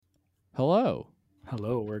Hello.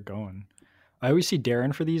 Hello, we're going. I always see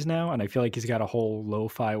Darren for these now, and I feel like he's got a whole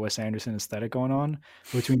lo-fi Wes Anderson aesthetic going on.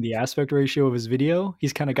 Between the aspect ratio of his video,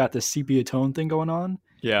 he's kind of got this sepia tone thing going on. And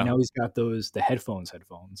Yeah. now he's got the headphones,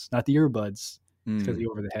 not the earbuds. It's got Mm. the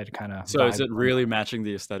over-the-head kind of So is vibe it going really on. matching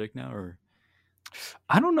the aesthetic now, or?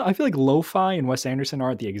 I don't know. I feel like lo-fi and Wes Anderson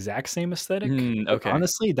aren't the exact same aesthetic. But Okay.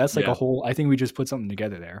 honestly, that's like a Yeah. whole. I think we just put something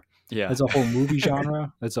together there. Yeah. That's a whole movie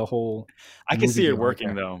genre. That's a whole. I can movie see it deal right working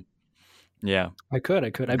there. though. Yeah. I could. I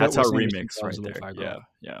bet That's our Wes Anderson remix loves right there. lo-fi Yeah. girl.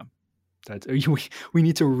 Yeah. That's we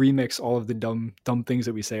need to remix all of the dumb things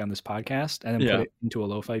that we say on this podcast and then put Yeah. it into a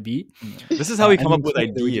lo-fi beat. This is how we And come up make with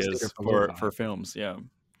claim that we just did it ideas for for lo-fi. films. Yeah.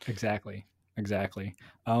 Exactly.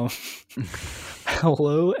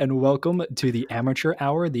 Hello and welcome to the Amateur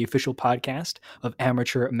Hour, the official podcast of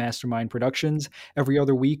Amateur Mastermind Productions. Every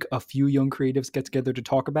other week, a few young creatives get together to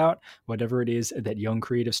talk about whatever it is that young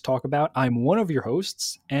creatives talk about. I'm one of your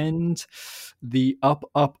hosts and the up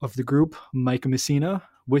of the group, Mike Messina.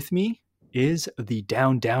 With me is the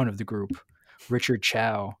down of the group, Richard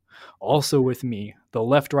Chow. Also with me, the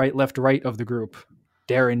left right of the group,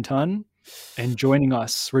 Darren Tunn. And joining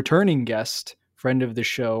us, returning guest, friend of the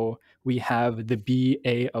show, we have the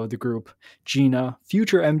BA of the group, Gina,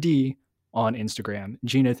 future MD on Instagram.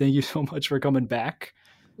 Gina, thank you so much for coming back.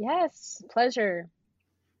 Yes, pleasure.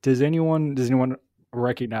 Does anyone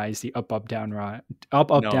recognize the up, down, right?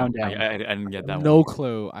 Up, No, down? I didn't get that one. No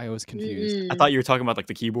clue. I was confused. I thought you were talking about like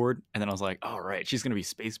the keyboard, and then I was like, "Oh, right, she's gonna be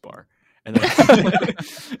spacebar." And then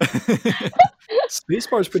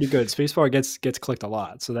Spacebar is pretty good. Spacebar gets clicked a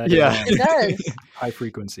lot, so that Yeah. It does. high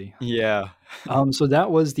frequency. Yeah. So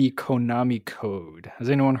that was the Konami code. Has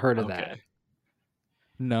anyone heard of that? Okay.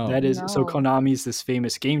 No. That is so No. Konami's this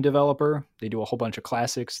famous game developer. They do a whole bunch of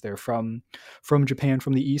classics. They're from Japan,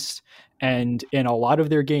 from the East. And in a lot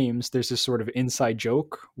of their games, there's this sort of inside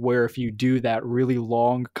joke where if you do that really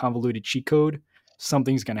long, convoluted cheat code,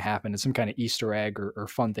 something's going to happen. It's some kind of Easter egg or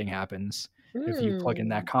fun thing happens if you plug in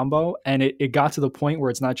that combo. And it got to the point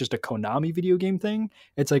where it's not just a Konami video game thing.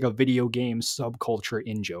 It's like a video game subculture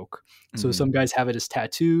in joke. So Mhm. some guys have it as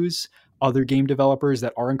tattoos. Other game developers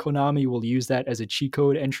that aren't Konami will use that as a cheat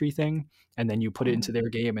code entry thing. And then you put it into their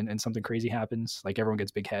game and something crazy happens. Like everyone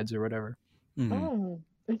gets big heads or whatever. Mhm. Oh,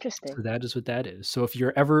 interesting. So that is what that is. So if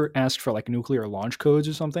you're ever asked for like nuclear launch codes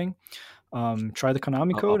or something, try the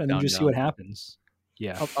Konami Up, code up, and then down, just see what down. happens.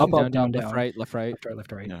 Yeah. Up, down, left, right, left, right.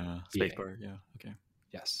 left, right. Yeah. Yeah. Spacebar. Yeah. Okay.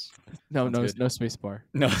 Yes. No, Sounds no good. space bar.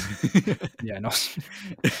 No. Yeah, no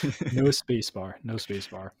spacebar.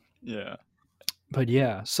 Yeah. But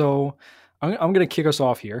yeah, so I'm going to kick us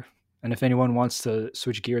off here. And if anyone wants to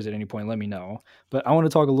switch gears at any point, let me know. But I want to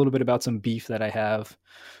talk a little bit about some beef that I have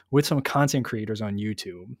with some content creators on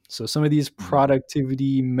YouTube. So some of these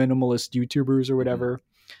productivity minimalist YouTubers or whatever,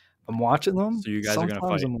 I'm watching them. So you guys are gonna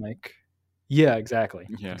Sometimes fight. I'm like, yeah, exactly.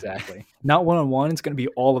 Yeah. Exactly. Not one-on-one. It's going to be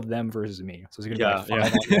all of them versus me. So it's going to Yeah. be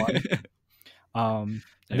like 5-on-1.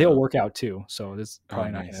 And they'll work out too, so it's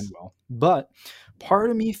probably not going to end well. But part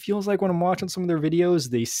of me feels like when I'm watching some of their videos,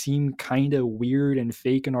 they seem kind of weird and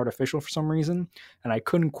fake and artificial for some reason, and I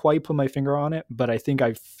couldn't quite put my finger on it, but I think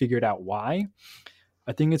I figured out why.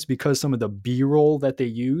 I think it's because some of the B-roll that they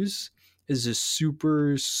use is this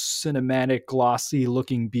super cinematic,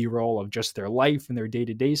 glossy-looking B-roll of just their life and their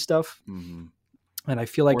day-to-day stuff, Mhm. and I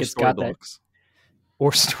feel like Or it's got that... storybooks.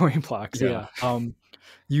 Or story blocks, Yeah. yeah.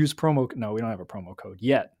 Use promo... No, we don't have a promo code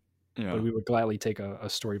yet. Yeah. But we would gladly take a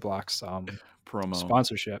Storyblocks Promo.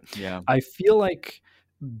 sponsorship. Yeah. I feel like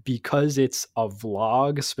because it's a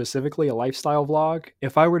vlog, specifically a lifestyle vlog,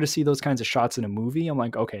 if I were to see those kinds of shots in a movie, I'm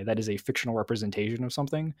like, okay, that is a fictional representation of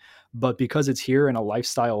something. But because it's here in a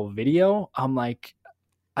lifestyle video, I'm like,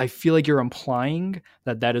 I feel like you're implying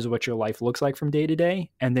that that is what your life looks like from day to day.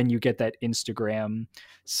 And then you get that Instagram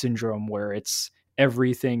syndrome where it's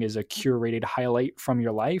everything is a curated highlight from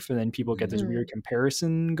your life. And then people get this weird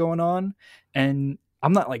comparison going on. And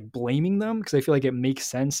I'm not like blaming them because I feel like it makes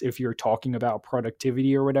sense if you're talking about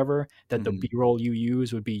productivity or whatever, that the B-roll you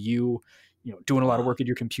use would be you doing a lot of work at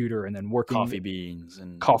your computer and then working Coffee beans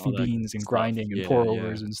and grinding and pour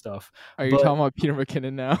overs and stuff. Are you talking about Peter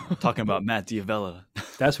McKinnon now? Talking about Matt D'Avella.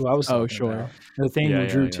 That's what I was talking sure. about. Nathaniel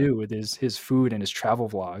Drew too, with his food and his travel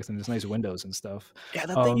vlogs and his nice windows and stuff. Yeah,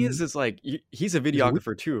 the thing is, it's like he's a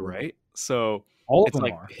videographer too, right? So all of it's them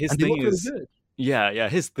like are. his And they thing look really is good. yeah,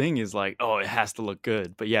 his thing is like, oh, it has to look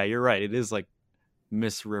good. But yeah, you're right. It is like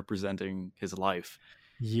misrepresenting his life.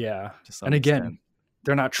 Yeah. To some And again, extent.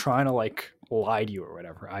 they're not trying to like lie to you or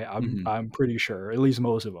whatever. I'm pretty sure, at least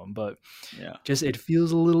most of them, but yeah, just it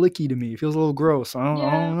feels a little icky to me. It feels a little gross. I don't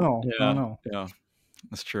know. I don't know. Yeah,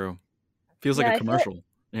 that's true. Feels like a I feel like- commercial.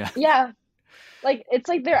 Yeah. Like, it's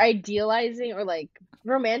like they're idealizing or, like,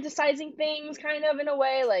 romanticizing things kind of in a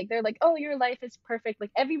way, like, they're like, "Oh, your life is perfect, like,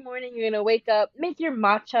 every morning you're gonna wake up, make your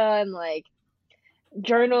matcha, and, like,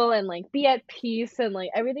 journal, and, like, be at peace, and, like,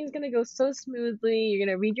 everything's gonna go so smoothly, you're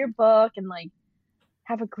gonna read your book, and, like,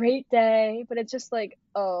 have a great day," but it's just like,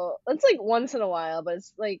 oh, it's, like, once in a while, but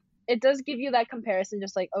it's, like, it does give you that comparison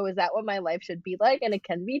just like, "Oh, is that what my life should be like?" And it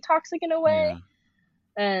can be toxic in a way,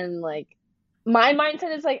 Yeah. and, like, my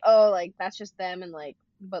mindset is like, "Oh, like, that's just them," and, like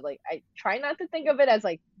but, like, I try not to think of it as,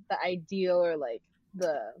 like, the ideal or, like,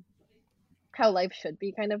 the how life should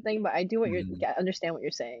be kind of thing, but I do what you're Mhm. yeah, understand what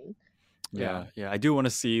you're saying. Yeah. I do want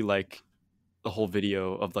to see like the whole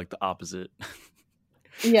video of like the opposite.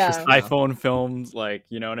 Just Yeah. iPhone films, like,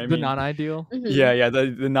 you know what I The mean? non-ideal. Yeah,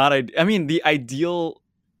 Mhm. the not I mean the ideal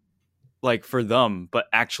like for them, but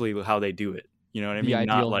actually how they do it. You know what I The mean?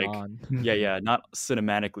 Not ideal like non. not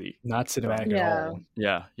cinematically. Not cinematic at Yeah. all.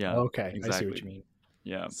 Yeah, Okay, I see what exactly. you mean.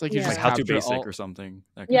 Yeah. It's like you Like just Yeah. How to capture Basic all or something.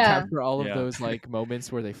 That you kind of Yeah. capture all of Yeah. those like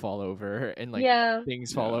moments where they fall over and like Yeah.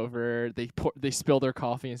 things fall Yeah. over. They spill their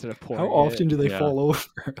coffee instead of How pouring often do they Yeah. fall over?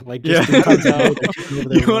 Like Yeah. just 3 times a know. day, they're tripping over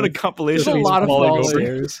their You want a leg. compilation Just of a means lot of falling falling over?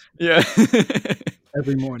 falling. upstairs Yeah.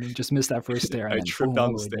 every morning. Just missed that first stair and I then tripped boom,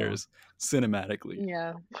 down all the the way down. stairs cinematically.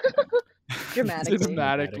 Yeah. Yeah. Dramatically.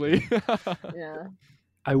 Cinematically. Yeah.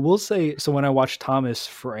 I will say, so when I watch Thomas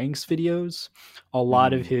Frank's videos, a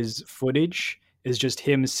lot of Mhm. his footage is just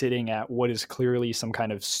him sitting at what is clearly some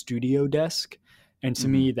kind of studio desk. And to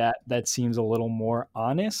me, that seems a little more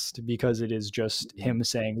honest because it is just him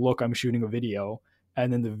saying, "Look, I'm shooting a video,"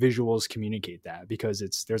 and then the visuals communicate that because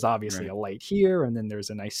there's obviously Right. a light here, and then there's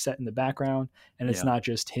a nice set in the background, and it's Yeah. not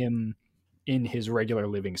just him in his regular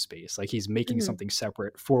living space. Like he's making Mhm. something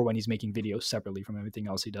separate for when he's making videos separately from everything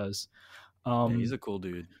else he does. Yeah, he's a cool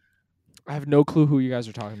dude. I have no clue who you guys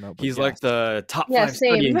are talking about, but He's like yes. the top Yeah, 5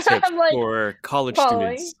 same. studying tips I'm like for college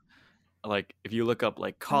following. students. Like if you look up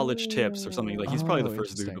like college tips or something, like he's probably the Oh,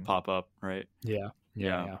 first dude to interesting. pop up, right? Yeah.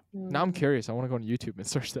 Yeah. Now I'm curious. I want to go on YouTube and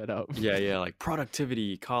search that up. Yeah, like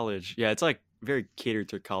productivity, college. Yeah, it's like very catered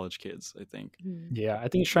to college kids, I think. Yeah, I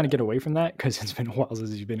think he's trying to get away from that because it's been a while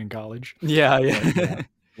since he's been in college. Yeah. But, yeah,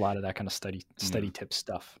 a lot of that kind of study tip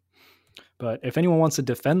stuff. But if anyone wants to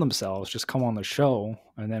defend themselves, just come on the show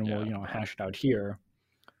and then we'll, hash it out here.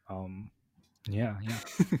 Yeah.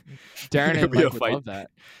 Darren It'll and be a Mike would fight. love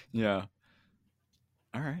that. Yeah.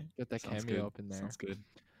 All right. Get that Sounds cameo good. up in there. Sounds good.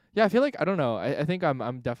 Yeah, I feel like I don't know. I think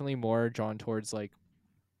I'm definitely more drawn towards like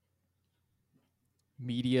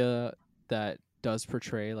media that does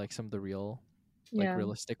portray like some of the real like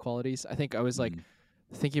realistic qualities. I think I was like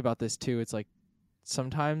thinking about this too. It's like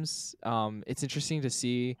sometimes it's interesting to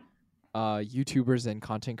see YouTubers and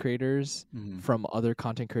content creators from other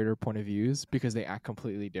content creator point of views because they act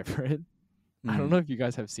completely different. I don't know if you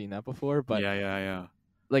guys have seen that before, but yeah.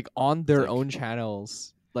 like on their like- own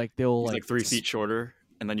channels, like they'll He's like 3 feet shorter,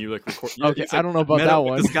 and then you like record. Okay, it's I like, don't know about met that up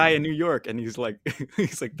with one. This guy in New York, and he's like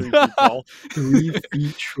he's like 3 feet tall. 3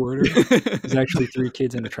 feet shorter. There's actually 3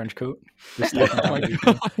 kids in a trench coat. Just Yeah. stacking Oh my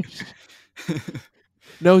down. gosh.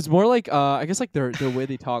 No, it's more like I guess like their way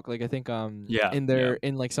they talk. Like I think Yeah, in their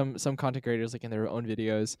in like some content creators like in their own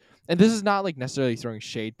videos. And this is not like necessarily throwing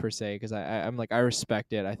shade per se because I'm like I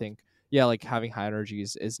respect it. I think like having high energy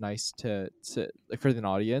is nice to like for an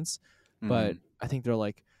audience. But I think they're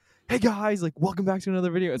like, hey guys, like welcome back to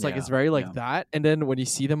another video. It's like it's very like that. And then when you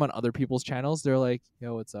see them on other people's channels, they're like,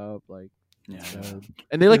 yo, what's up? Like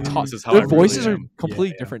and they like talk. This is how I Their really voices are am.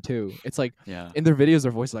 completely different too. It's like Yeah. in their videos,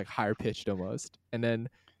 their voice is like higher pitched almost, and then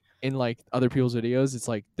in like other people's videos, it's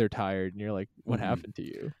like they're tired, and you're like, what happened to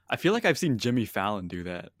you? I feel like I've seen Jimmy Fallon do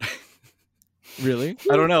that. Really?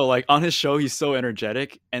 I don't know. Like on his show, he's so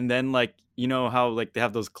energetic, and then like you know how like they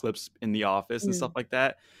have those clips in the office and stuff like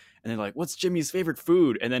that. And they're like, "What's Jimmy's favorite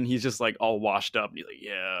food?" And then he's just like all washed up. And he's like,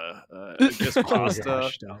 "Yeah, I guess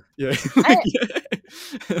pasta." Yeah.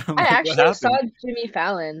 I actually saw Jimmy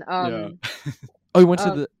Fallon. Oh, you went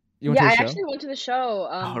to the you went to the I show? actually went to the show.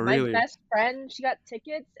 Oh, really? My best friend, she got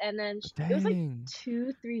tickets, and then it was like Dang.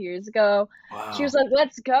 2-3 years ago. Wow. She was like,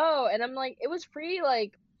 "Let's go," and I'm like, "It was free."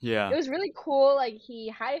 Like, Yeah. it was really cool. Like, he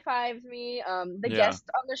high-fived me. The guest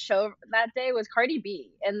on the show that day was Cardi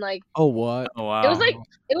B, and like, Oh, what? Oh wow. it was like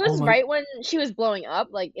it was my- right when she was blowing up,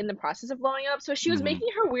 like in the process of blowing up. So she was making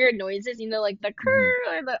her weird noises, you know, like the krr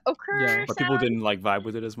or the occur But people sound. didn't like vibe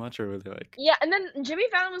with it as much, or were they like, Yeah, and then Jimmy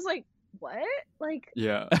Fallon was like, "What? Like,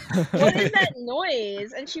 yeah, what is that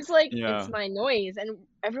noise?" And she's like, Yeah. "It's my noise." And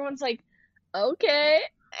everyone's like, "Okay."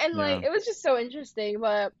 And like, Yeah. it was just so interesting.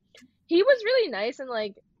 But he was really nice, and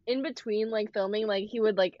like in between like filming, like he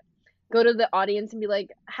would like go to the audience and be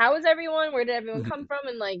like, how is everyone? Where did everyone come from?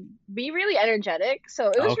 And like be really energetic. So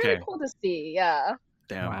it was really Okay. cool to see. Yeah.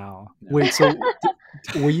 Damn. Wow. Yeah. Wait, so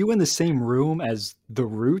were you in the same room as the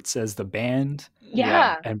Roots, as the band?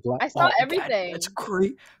 Yeah. And Black? I saw Oh, everything. that's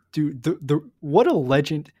great, dude. The what a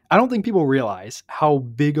legend! I don't think people realize how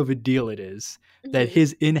big of a deal it is that Mhm.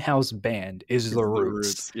 his in-house band is the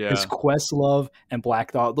Roots. Yeah. It's Questlove and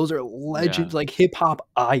Black Thought. Those are legends, Yeah. like hip hop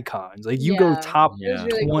icons. Like you go Yeah. top It was Yeah.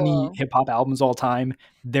 really 20 cool. hip hop albums all time,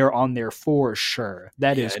 they're on there for sure.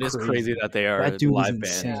 That Yeah, is it is crazy. crazy that they are That a dude is live band.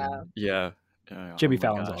 insane. Yeah. Jimmy Oh my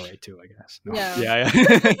Fallon's gosh. all right too, I guess. No. Yeah.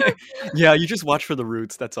 Yeah. Yeah, you just watch for the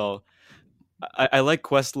Roots, that's all. I like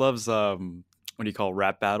Questlove's what do you call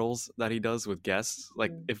rap battles that he does with guests.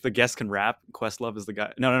 Like if the guest can rap, Questlove is the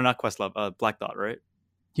guy. No, not Questlove. Black Thought, right?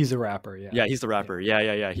 He's a rapper, yeah. Yeah, he's the rapper.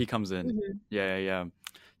 Yeah. He comes in. Mhm. Yeah.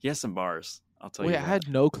 He has some bars. I'll tell Wait, you I that. had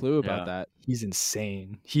no clue about Yeah. that. He's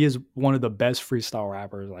insane. He is one of the best freestyle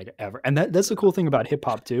rappers like ever. And that's the cool thing about hip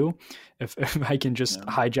hop too. If I can just Yeah.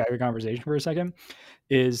 hijack a conversation for a second,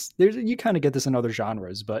 is there's you kind of get this in other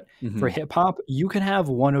genres, but for Mhm. hip hop, you can have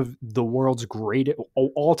one of the world's greatest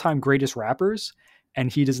all-time greatest rappers,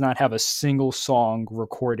 and he does not have a single song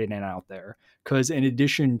recorded and out there. Because in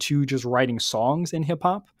addition to just writing songs in hip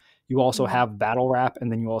hop, you also Mhm. have battle rap,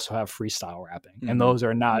 and then you also have freestyle rapping. Mhm. And those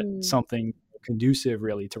are not Mm. something conducive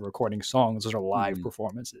really to recording songs. Those are live Mhm.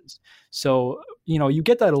 performances. So, you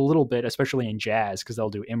get that a little bit, especially in jazz, because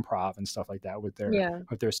they'll do improv and stuff like that with Yeah.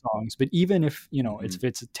 their songs. But even if, Mhm. if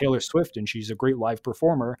it's Taylor Swift and she's a great live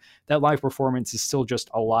performer, that live performance is still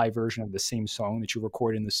just a live version of the same song that you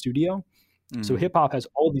record in the studio. So Mhm. hip hop has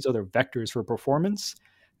all these other vectors for performance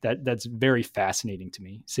that's very fascinating to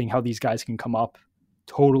me, seeing how these guys can come up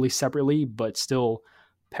totally separately, but still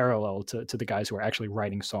parallel to the guys who are actually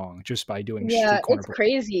writing songs just by doing Yeah, street corner it's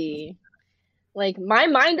crazy. Like my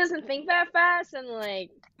mind doesn't think that fast, and like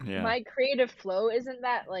Yeah. my creative flow isn't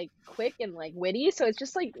that like quick and like witty. So it's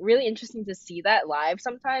just like really interesting to see that live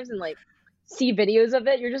sometimes and like see videos of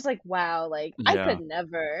it. You're just like, wow, like I Yeah. could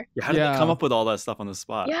never. Yeah, how did they come Yeah. up with all that stuff on the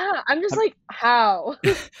spot? Yeah, I'm just Have- like, how?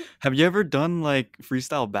 Have you ever done like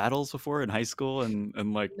freestyle battles before in high school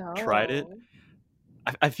and like tried it? No.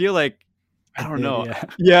 I feel like I I don't did, know.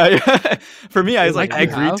 yeah. Yeah. For me, I was like, Like I you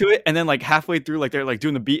agreed have? to it, and then like halfway through, like they're like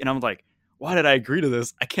doing the beat, and I'm like, why did I agree to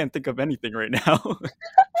this? I can't think of anything right now.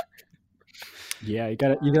 Yeah, you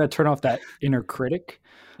gotta turn off that inner critic,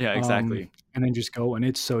 Yeah, exactly. and then just go. And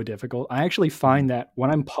it's so difficult. I actually find that when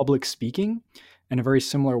I'm public speaking, in a very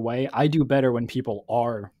similar way, I do better when people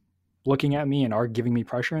are looking at me and are giving me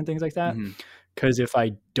pressure and things like that. Mhm. Because if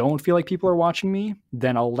I don't feel like people are watching me,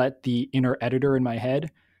 then I'll let the inner editor in my head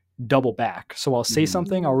double back. So I'll say Mhm.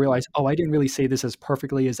 something, I'll realize, oh, I didn't really say this as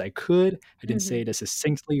perfectly as I could. I didn't say Mhm. it as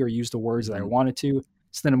succinctly or use the words that I Mhm. wanted to.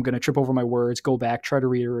 So then I'm going to trip over my words, go back, try to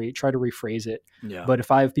reiterate, try to rephrase it. Yeah. But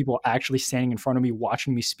if I have people actually standing in front of me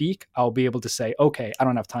watching me speak, I'll be able to say, okay, I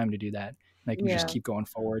don't have time to do that. And I can just Yeah. keep going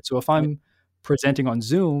forward. So if I'm presenting on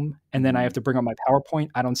Zoom and then I have to bring up my PowerPoint,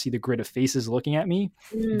 I don't see the grid of faces looking at me.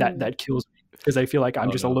 Mm. That kills me because I feel like I'm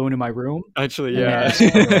Oh, just no. alone in my room. Actually, And yeah. that's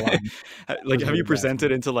borderline. Like, Those have are you the best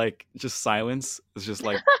presented ones. into like just silence? It's just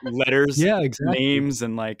like letters, Yeah, exactly. names,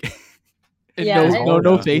 and like And Yeah, no, and- no,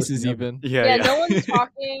 no Yeah. faces Yeah. even. Yeah, no one's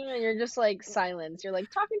talking, and you're just like silence. You're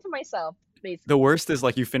like talking to myself, basically. The worst is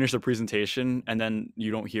like you finish the presentation and then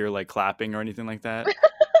you don't hear like clapping or anything like that,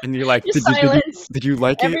 and you're like, Just did you silence. did you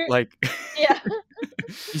like Every- it? Like, Yeah.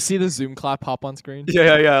 You see the Zoom clap pop on screen?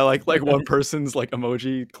 yeah. Like one person's like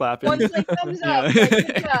emoji clapping. One's like thumbs Yeah. up. Like,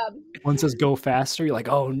 good job. One says go faster. You're like,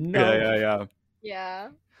 oh no. Yeah. Yeah.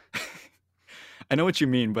 I know what you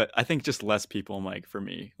mean, but I think just less people, Mike, for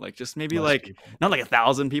me. Like just maybe Less like people. not like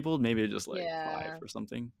 1,000 people, maybe just like Yeah. 5 or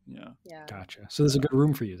something. Yeah. Yeah. Gotcha. So there's a good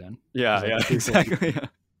room for you then. Yeah, Is that yeah, the case? exactly. Yeah.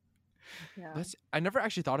 Yeah. I never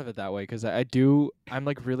actually thought of it that way because I'm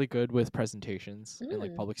like really good with presentations and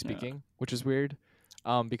like Mm. public Yeah. speaking, which is weird,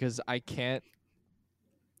 because I can't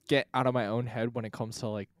get out of my own head when it comes to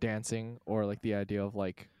like dancing or like the idea of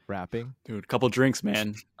like rapping. Dude, couple drinks,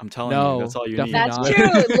 man. I'm telling No, you, that's all you definitely need.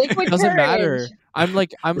 That's not. true. Liquid Doesn't courage. matter.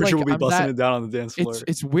 I'm Richard will be I'm busting that, it down on the dance floor.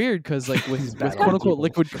 it's weird because like He's with battling quote unquote people.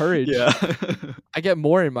 liquid courage, Yeah. I get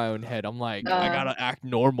more in my own head. I'm like, I Uh. gotta act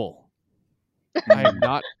normal.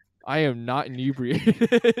 I am not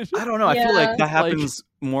inebriated. I don't know. I feel like Yeah. that happens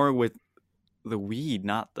more with the weed,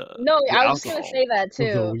 not the No, the I was just alcohol. gonna say that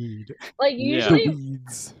The too. weed. Like Yeah. usually,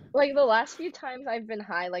 Weeds. like the last few times I've been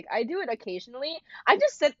high, like I do it occasionally. I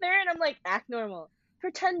just sit there and I'm like, act normal.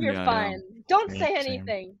 Pretend you're Yeah, fine. Don't Same, say same.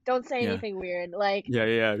 anything. Don't say Yeah. anything weird. Like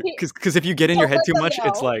Yeah. He- Because if you get in your Don't head let too them much,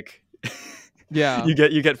 it's know. like Yeah. you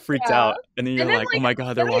get freaked Yeah. out, and then you're And then, like, oh like, my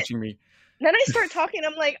god, they're then watching me. I start talking.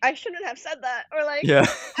 I'm like, I shouldn't have said that, or like, Yeah.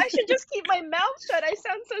 I should just keep my mouth shut. I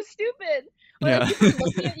sound so stupid. Or Yeah. like people are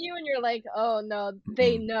looking at you, and you're like, oh no,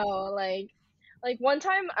 they Mhm. know. Like one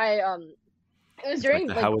time it was It's like during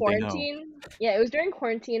the like how would they know? quarantine. Yeah, it was during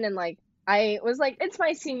quarantine, and like I was like, it's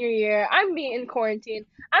my senior year. I'm being in quarantine.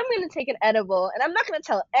 I'm gonna take an edible, and I'm not gonna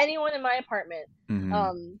tell anyone in my apartment.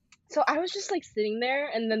 Mhm. So I was just like sitting there,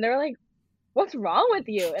 and then they're like, "What's wrong with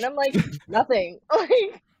you?" And I'm like, "Nothing,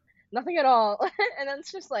 like nothing at all." And then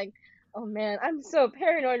it's just like, "Oh man, I'm so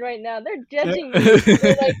paranoid right now. They're judging me." And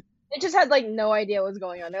they're like, they just had like no idea what's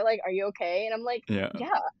going on. They're like, "Are you okay?" And I'm like, Yeah. "Yeah,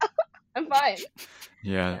 I'm fine."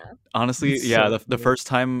 Yeah. Yeah. Honestly, It's yeah, so the funny. first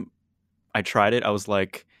time I tried it, I was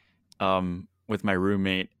like with my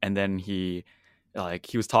roommate, and then he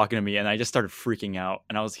was talking to me, and I just started freaking out,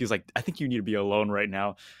 and he was like, I think you need to be alone right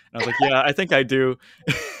now. And I was like, yeah, I think I do.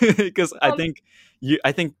 Because I think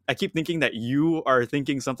I keep thinking that you are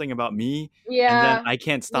thinking something about me, and then Yeah. I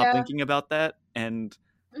can't stop Yeah. thinking about that, and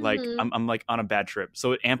like Mhm. I'm like on a bad trip,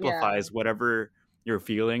 so it Yeah. amplifies whatever you're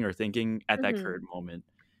feeling or thinking at that Mhm. current moment.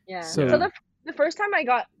 Yeah. So- So Yeah. the first time I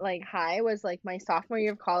got like high was like my sophomore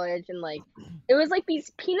year of college, and like it was like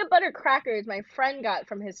these peanut butter crackers my friend got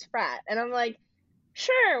from his frat, and I'm like,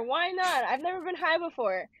 sure, why not? I've never been high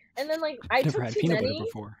before. And then like I Never took had too peanut butter many.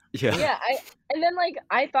 before. Yeah. Yeah, and then like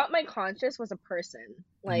I thought my conscious was a person.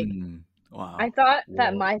 Like Wow. I thought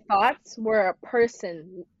that Whoa. my thoughts were a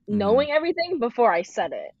person Mhm. knowing everything before I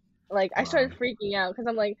said it. Like I started Wow. freaking out because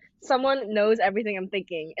I'm like, someone knows everything I'm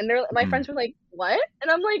thinking, and my Mhm. friends were like, what? And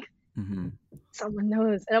I'm like, Mhm. someone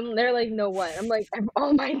knows, and they're like, no, what? I'm like,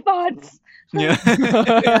 all my thoughts. Yeah.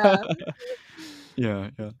 Yeah. Yeah,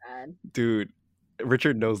 yeah. Bad. Dude,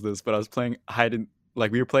 Richard knows this, but I was playing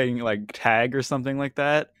we were playing like tag or something like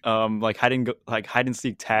that. Like hide and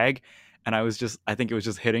seek tag, and I think it was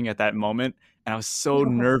just hitting at that moment, and I was so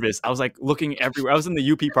nervous. I was like looking everywhere. I was in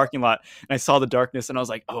the UP parking lot, and I saw the darkness, and I was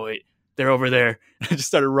like, "Oh wait, they're over there." I just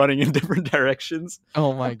started running in different directions.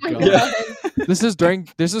 Oh my Oh my god. Yeah. god. This is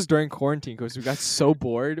during quarantine because we got so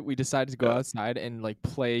bored we decided to go Yeah. outside and like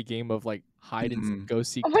play a game of like hide and Mhm. go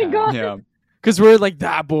seek Oh my tag. god. Yeah, Because we're like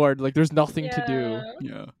that bored. Like there's nothing to do.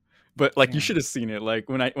 Yeah. yeah. But like you Yeah. should have seen it. Like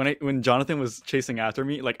when Jonathan was chasing after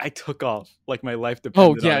me, like I took off. Like my life Oh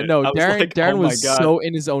depended yeah, on it. no, I was Darren like, Darren oh my was god. so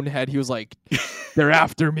in his own head. He was like, they're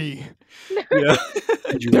after me. Yeah.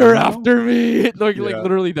 Did you They're run, though? after me. Like Yeah.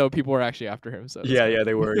 literally though, people were actually after him. So that's Yeah, fine. yeah,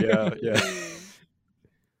 they were. Yeah, yeah.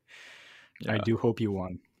 I Yeah. do hope you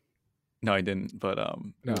won. No, I didn't, but it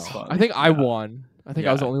No, was fun. I think I Yeah. won. I think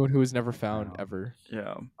I was the Yeah. only one who was never found Wow. ever.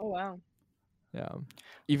 Yeah. Oh wow. Yeah,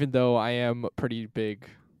 even though I am pretty big,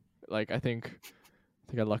 like I think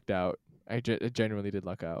I lucked out. I genuinely did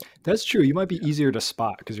luck out. That's true. You might be easier to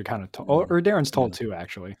spot because you're kind of tall. Or Darren's tall Yeah. too,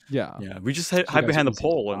 actually. Yeah, Yeah. We just you hide guys are behind the easy to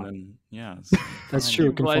pole, spot. and then yeah. That's fine. true.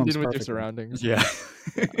 you It blend conforms in with your perfectly. surroundings. Yeah.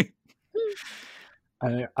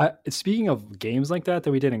 Speaking of games like that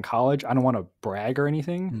we did in college, I don't want to brag or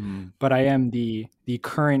anything, Mhm. but I am the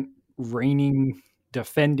current reigning,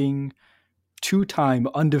 defending, 2-time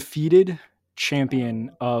undefeated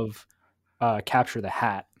champion of Capture the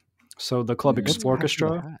Hat. So the Club Mm. What's Explore Capture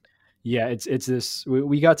the Orchestra. Hat? Yeah, it's this.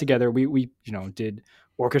 We got together. We did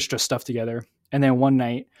orchestra stuff together, and then one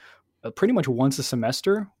night, pretty much once a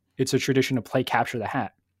semester, it's a tradition to play Capture the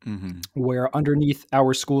Hat. Mhm. Where underneath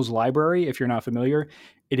our school's library, if you're not familiar,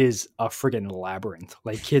 it is a friggin' labyrinth.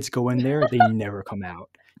 Like kids go in there, they never come out.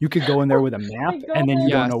 You could go in there with a map, and then you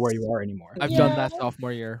don't know where Yes. you are anymore. I've done Yeah. that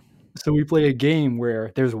sophomore year. So we play a game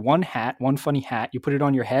where there's one funny hat. You put it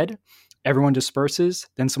on your head, everyone disperses,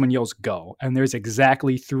 then someone yells go. And there's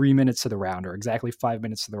exactly 3 minutes to the round or exactly 5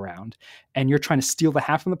 minutes to the round. And you're trying to steal the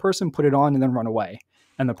hat from the person, put it on, and then run away.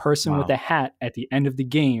 And the person with Wow. the hat at the end of the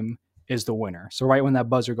game is the winner. So right when that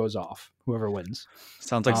buzzer goes off, whoever wins.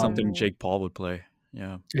 Sounds like something Um, Jake Paul would play.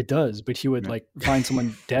 Yeah. It does, but he would Yeah. like find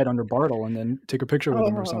someone dead under Bartle and then take a picture with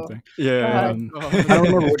him or Oh. something. Yeah. God. I don't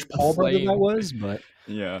remember which Paul brother Flame. that was, but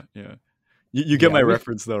Yeah. Yeah. You get Yeah, my we-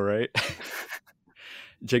 reference though, right?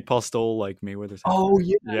 Jake Paul stole like Mayweather's hat. oh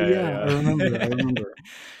yeah, Yeah, yeah, yeah, I remember.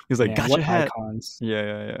 He was like, Man, "Gotcha what hat." icons! Yeah,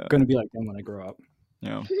 yeah, yeah. I'm gonna be like them when I grow up.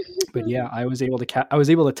 Yeah. But yeah, I was able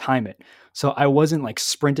to time it. So I wasn't like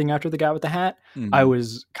sprinting after the guy with the hat. I Mhm.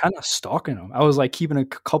 was kind of stalking him. I was like keeping a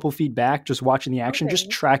couple feet back, just watching the action, just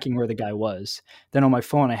Okay. tracking where the guy was. Then on my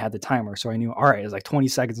phone, I had the timer. So I knew, all right, it's like 20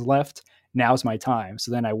 seconds left. Now's my time. So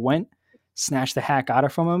then I went, snatched the hat, got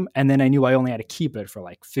it from him. And then I knew I only had to keep it for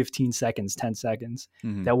like 15 seconds, 10 seconds.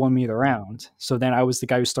 Mhm. That won me the round. So then I was the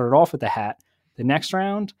guy who started off with the hat the next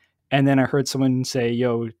round. And then I heard someone say,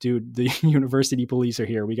 "Yo, dude, the university police are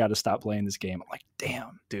here. We got to stop playing this game." I'm like,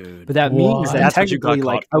 "Damn, dude. But that means What? that That's what you got technically,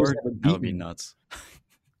 like, caught I was for? never That would be beaten. nuts.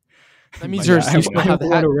 That means Yeah, you're I you still have have the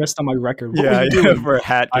one hat. arrest on my record. What Yeah, were you yeah, doing? for a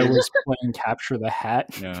hat I game. was playing Capture the Hat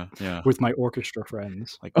Yeah, yeah. with my orchestra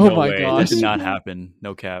friends. Like, Oh no my way. That gosh. did not happen.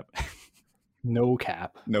 No cap. No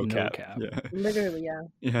cap. No cap. Yeah. Literally, yeah.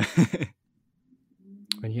 Yeah.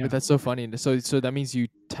 But yeah. But that's so funny. So that means you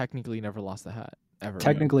technically never lost the hat ever.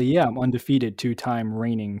 Technically, yeah, I'm undefeated, 2-time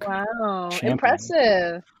reigning. Wow, Champion.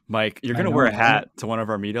 impressive. Mike, you're I gonna know, wear a right? hat to one of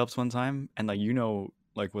our meetups one time, and like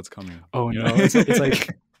like what's coming. Oh You no, know? it's like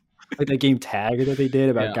that game Tag that they did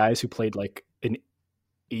about Yeah. guys who played like an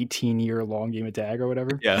 18-year-long game of Tag or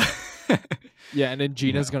whatever. Yeah. Yeah, and then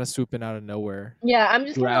Gina's gonna swoop in out of nowhere, Yeah, I'm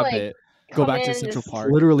just gonna grab like it, go come back in to and Central just-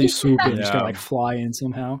 Park. Literally swoop in, just Yeah. gonna like fly in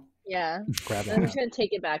somehow, yeah. grab I'm it. just gonna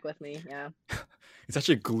take it back with me. Yeah. It's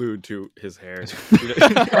actually glued to his hair. So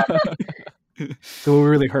it will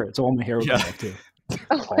really hurt. So all my hair will Yeah. come back too.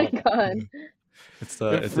 Oh my god. It's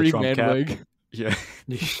A the free Trump man cap. wig. Yeah.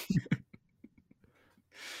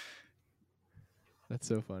 That's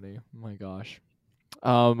so funny. Oh my gosh.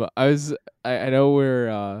 I know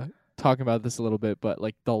we're talking about this a little bit, but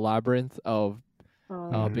like the labyrinth of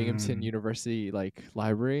Binghamton Mm. University like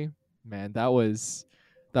library, man, that was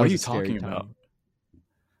What are was you a scary talking time. about?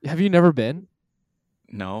 Have you never been?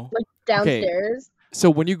 No. Like downstairs. So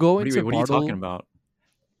when you go What are into you Bartle, talking about?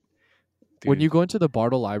 when Dude. you go into the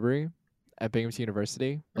Bartle Library at Binghamton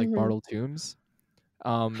University, like Mhm. Bartle Tombs,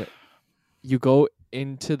 you go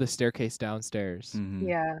into the staircase downstairs. Mhm.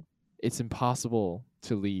 Yeah. It's impossible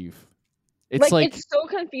to leave. It's like it's so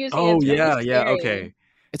confusing. Oh it's really yeah, yeah, scary. okay.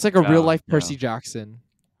 it's like a real life yeah. Percy Jackson.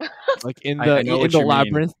 Like in I the know in what the you mean.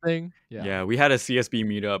 labyrinth thing. Yeah. We had a CSB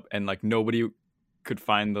meetup and like nobody could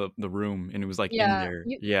find the room and it was like Yeah, in there.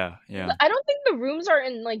 you- Yeah, yeah. I don't think the rooms are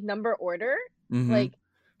in like number order. Mhm. Like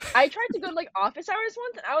I tried to go to like office hours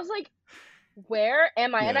once and I was like, where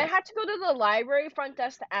am I? And Yeah. I had to go to the library front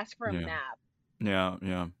desk to ask for a Yeah. map. Yeah,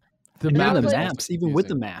 yeah. The And map even the was maps, even with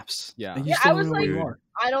the maps, Yeah. like, you Yeah, still I don't was know where you like- are.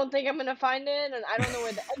 I don't think I'm gonna find it, and I don't know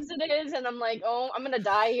where the exit is, and I'm like, oh, I'm gonna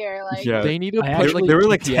die here. Like, Yeah. They need to I put actually- like There were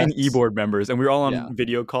like 10 GPS. e-board members and we were all on Yeah.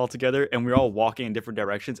 video call together and we were all walking in different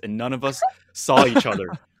directions and none of us saw each other.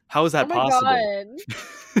 How is that oh my possible? god.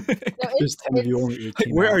 No, There's 10 of you, only 8 Like,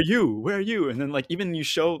 came where out. are you? Where are you? And then like even you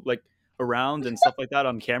show like around and stuff like that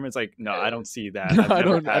on camera, it's like, no, I don't see that. No, I've I never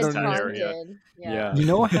don't- I passed don't that either. area. haunted. Yeah. You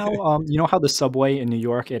know how the subway in New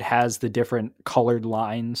York, it has the different colored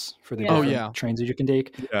lines for the Yeah. Oh, different yeah. trains that you can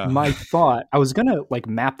take. Yeah. My thought, I was gonna like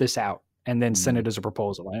map this out and then send Mhm. it as a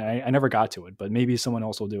proposal. I never got to it, but maybe someone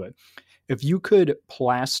else will do it. If you could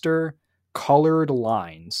plaster colored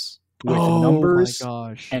lines with Oh numbers my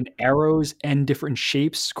gosh. and arrows and different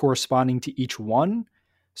shapes corresponding to each one.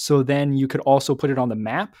 So then you could also put it on the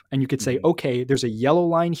map and you could say, Mhm. okay, there's a yellow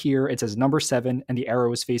line here. It says number 7 and the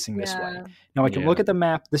arrow is facing this way. Yeah. Now I can look Yeah. at the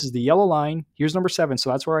map. This is the yellow line. Here's number 7. So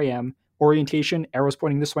that's where I am. Orientation, arrows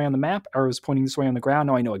pointing this way on the map, arrows pointing this way on the ground.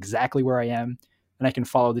 Now I know exactly where I am. And I can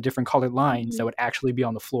follow the different colored lines that would actually be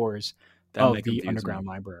on the floors That of might the confuse underground me.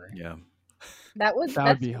 library. Yeah. That would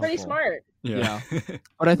That's be pretty helpful. smart. Yeah.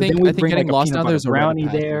 But I think then we I think bring getting like a lost peanut down butter there's a rite of brownie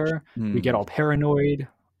passage. there. We get Mm. all paranoid.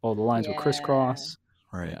 All the lines will Yeah. crisscross.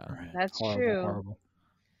 Right, Yeah. right. That's Horrible, true. horrible.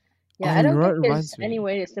 Yeah, Oh, I don't you're right, think there's reminds me. any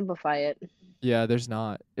way to simplify it. Yeah, there's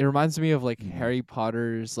not. It reminds me of like Mhm. Harry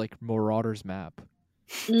Potter's like Marauders map.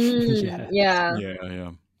 Yeah. Yeah.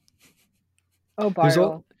 Yeah. Oh, There's Bartle.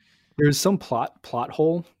 al- There's some plot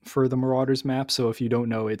hole for the Marauders map. So if you don't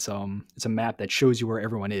know, it's a map that shows you where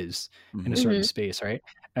everyone is in a Mhm. certain space, right?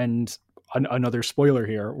 And another spoiler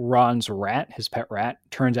here: Ron's rat, his pet rat,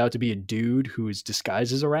 turns out to be a dude who is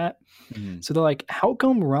disguised as a rat. Mhm. So they're like, how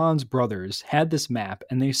come Ron's brothers had this map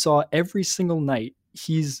and they saw every single night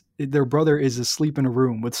their brother is asleep in a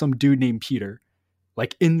room with some dude named Peter,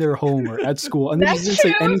 like in their home or at school, and they That's just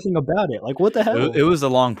didn't say true. anything about it? Like, what the hell? It was a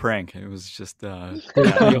long prank. It was just Yeah.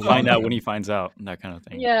 you'll find out when he finds out, that kind of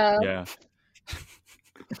thing. Yeah. Yeah.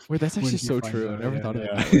 Wait, that's When actually he so finds true. I out, never yeah. thought of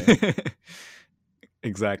it that way.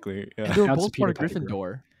 Exactly. And Yeah. they were That's both Peter part of Pettigrew.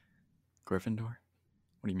 Gryffindor. Gryffindor?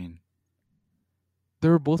 What do you mean? They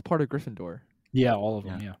were both part of Gryffindor. Yeah, all of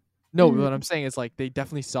them. Yeah. Yeah. No, Mhm. what I'm saying is like they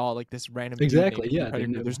definitely saw like this random dude Exactly, named yeah, Peter they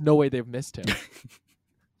Pettigrew. knew. There's no way they've missed him.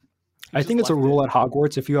 I just think it's a left rule it. at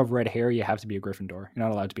Hogwarts. If you have red hair, you have to be a Gryffindor. You're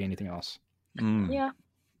not allowed to be anything else. Mm. Yeah.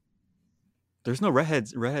 There's no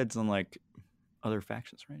redheads on like other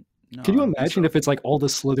factions, right? No, Can you I don't think imagine so. if it's like all the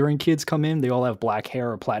Slytherin kids come in, they all have black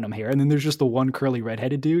hair or platinum hair, and then there's just the one curly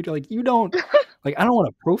redheaded dude? You're like, you don't, like, I don't want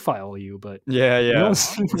to profile you, but Yeah, you yeah. don't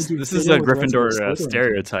seem like you This fit is in a with the rest of the Gryffindor Slytherin kids.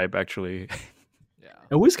 stereotype, actually. Yeah.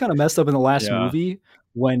 It was kind of messed up in the last Yeah. movie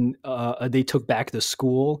when they took back the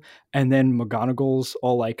school, and then McGonagall's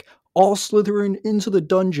all like, "All Slytherin into the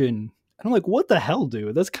dungeon," and I'm like, "What the hell,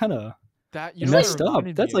 dude? That's kind of That you know what it messed up.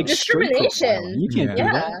 reminded That's me like of? straight profiling. Discrimination. You can't do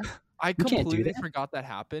Yeah. that. Yeah. I You can't do completely that. forgot that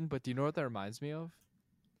happened, but do you know what that reminds me of?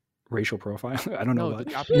 Racial profile. I don't know No, the what.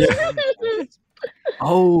 Japanese internment camps.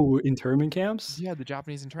 Oh, internment camps. Yeah, the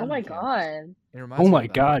Japanese Oh internment my camps. god. It reminds Oh me my of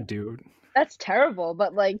that. god, dude. That's terrible,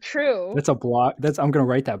 but like true. That's a blog. I'm gonna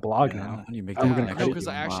write that blog Yeah, now. how do you make I'm that gonna Yeah, no, credit because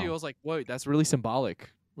you. I actually Wow. was like, wait, that's really symbolic,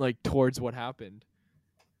 like towards what happened.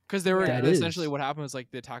 Because they were That essentially is. what happened was like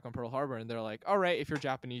the attack on Pearl Harbor, and they're like, all right, if you're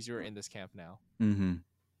Japanese, you're in this camp now. Mm-hmm.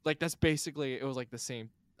 Like that's basically it was like the same.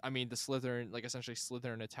 I mean, the Slytherin, like essentially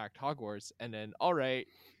Slytherin attacked Hogwarts, and then all right,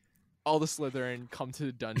 all the Slytherin come to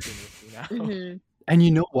the dungeon with me now. Mhm. And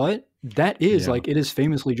you know what? That is Yeah. like, it is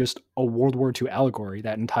famously just a World War II allegory.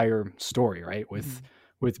 That entire story, right? With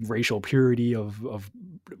racial purity of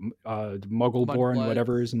Muggle-born Mudbloods,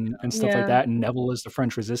 whatevers and stuff Yeah. like that. And Neville is the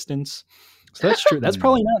French Resistance. So that's true. That's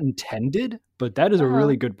probably not intended, but that is a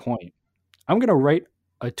really good point. I'm gonna write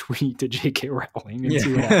a tweet to J.K. Rowling and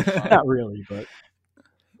see what happens. Not really, but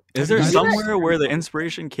Is there guys- somewhere where the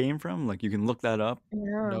inspiration came from? Like you can look that up.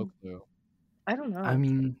 Yeah. No clue. I don't know. I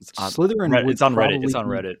mean, It's on Slytherin Reddit. would It's on Reddit. It's on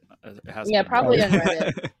probably Reddit. It has to Yeah, be probably on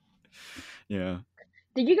Reddit. Reddit. Yeah.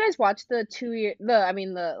 Did you guys watch the 2-year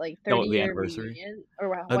the like No, 30-year anniversary. reunion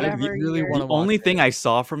or The- whatever? really year? wanna The only watch thing it. I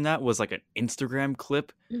saw from that was like an Instagram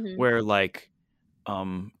clip Mhm. where like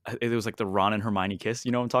it was like the Ron and Hermione kiss.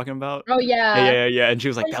 You know what I'm talking about? Oh yeah. Yeah. And she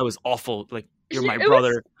was like, Like- "That was awful. Like you're my It was-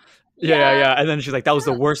 brother." Yeah. And then she's like, "That was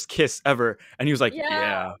the Yeah. worst kiss ever." And he was like,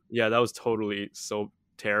 Yeah. "Yeah, that was totally so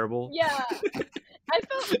terrible." Yeah. I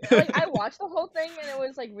felt like I watched the whole thing and it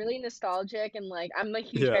was like really nostalgic and like I'm a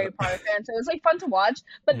huge Yeah. Harry Potter fan, so it was like fun to watch.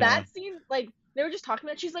 But Yeah. that scene, like they were just talking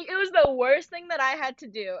about, she's like, it was the worst thing that I had to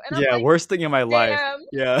do. And I'm Yeah, like, worst thing in my life. damn.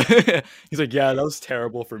 Yeah. He's like, "Yeah, that was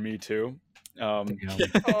terrible for me too." Damn.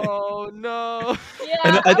 Oh no. Yeah.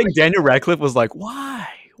 And I think was- Daniel Radcliffe was like, "Why?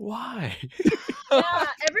 Why?" yeah,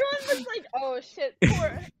 everyone was like, oh shit,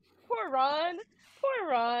 poor Ron. Poor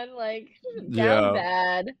Ron, like down Yeah.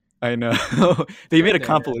 bad. I know. They made a there.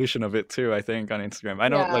 compilation of it too, I think, on Instagram. I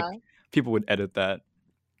know Yeah. like people would edit that.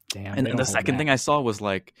 Damn. And they the don't hold second back. thing I saw was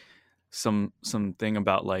like some thing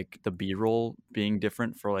about like the B-roll being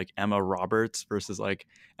different for like Emma Roberts versus like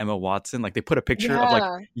Emma Watson. Like they put a picture of like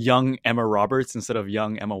Yeah. young Emma Roberts instead of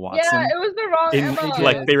young Emma Watson. Yeah, it was the wrong in Emma.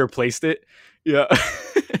 like they replaced it. Yeah.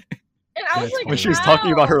 And I was That's like, When she was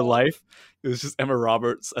talking about her how? life, it was just Emma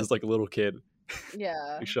Roberts as like a little kid.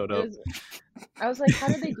 Yeah. He showed it up. was- I was like, how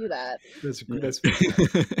did they do that? That's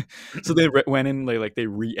So they went in, they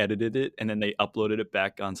re-edited it and then they uploaded it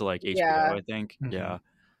back onto like HBO, Yeah. I think. Mhm. Yeah.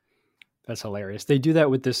 That's hilarious. They do that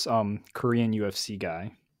with this Korean UFC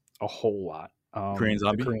guy a whole lot. Korean the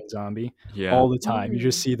Zombie? Korean Zombie. Yeah. All the time. You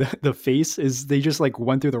just see the face is, they just like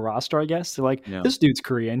went through the roster, I guess. They're like, Yeah. this dude's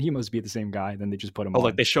Korean. He must be the same guy. Then they just put him Oh, on.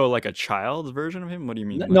 like they show like a child version of him? What do you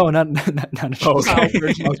mean? No, not a Oh, okay. child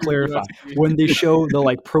version. I'll clarify. When they show the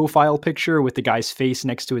like profile picture with the guy's face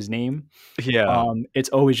next to his name, Yeah. it's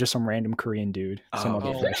always just some random Korean dude. Some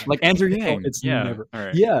other okay. person. Like Andrew Yang. It's yeah. never. All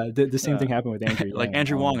right. Yeah, the same Yeah. thing happened with Andrew. Like Yang.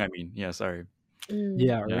 Andrew Wong, I mean. Yeah, sorry. Mm.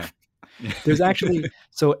 Yeah, Yeah. right. There's actually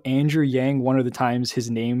Andrew Yang. One of the times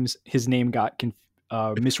his name got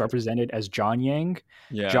misrepresented as John Yang.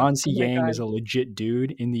 Yeah. John C. Oh my Yang God. is a legit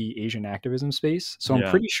dude in the Asian activism space. So I'm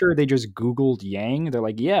Yeah. pretty sure they just Googled Yang. They're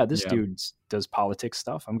like, yeah, this Yeah. dude does politics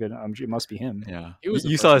stuff. It must be him. Yeah. He was the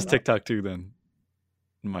You first saw his one. TikTok too then.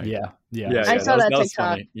 Mike. Yeah. I saw that was TikTok.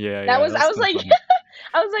 funny. Yeah. That was, yeah, I was so like, funny.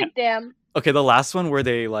 I was like, damn. Okay, the last one where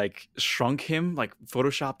they like shrunk him, like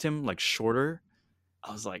photoshopped him like shorter.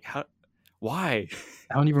 I was like, how? Why?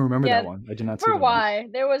 I don't even remember Yeah, that one. I did not see For that one. why?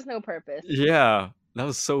 There was no purpose. Yeah, that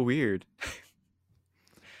was so weird.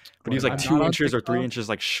 But he was like I'm 2 not on inches or 3 TikTok. inches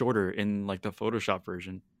like shorter in like the Photoshop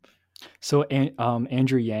version. So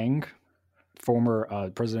Andrew Yang, former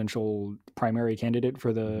presidential primary candidate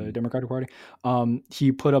for the Democratic Party,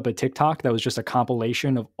 he put up a TikTok that was just a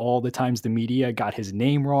compilation of all the times the media got his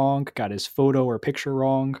name wrong, got his photo or picture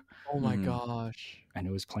wrong, Oh my Mhm. gosh. and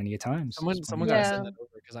it was plenty of times. It was Someone plenty gotta of send Yeah. that over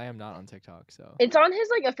because I am not on TikTok. So It's on his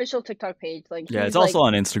like official TikTok page. Like Yeah, he's, it's also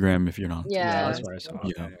like, on Instagram if you're not. times. Yeah. that's where I saw it.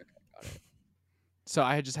 Yeah. Okay, got it. So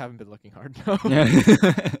I just haven't been looking hard. No.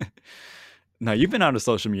 Yeah. No, you've been out of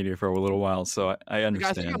social media for a little while, so I Like, I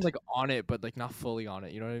understand. think I'm like on it, but like not fully on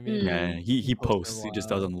it. You know what I mean? Mm. yeah, he Post in a posts. He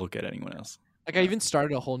just while. doesn't look at anyone else. Like I even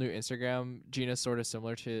started a whole new Instagram, Gina, sort of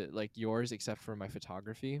similar to like yours, except for my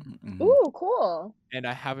photography, Mhm. Ooh, cool. and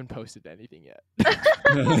I haven't posted anything yet.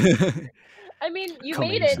 I mean, you Coming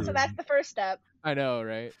made it, so soon. that's the first step. I know,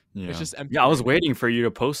 right? Yeah. It's just empty. Yeah, I was right now. waiting for you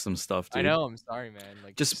to post some stuff, dude. I know. I'm sorry, man.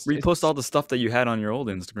 Like, Just it's- repost all the stuff that you had on your old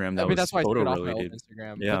Instagram that I mean, was that's why I took photo it off my old related.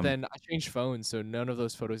 Instagram. Yeah. But then I changed phones, so none of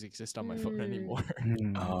those photos exist on my phone Mm. anymore.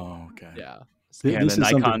 Oh, okay. Yeah. Th- Yeah, this the is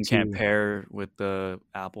something Nikon can't too. pair with the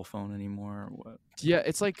Apple phone anymore. Or what? Yeah,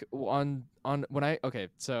 it's like on when I okay,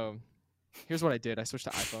 so here's what I did. I switched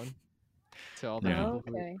to iPhone to all the Yeah.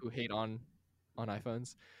 people Okay. who hate on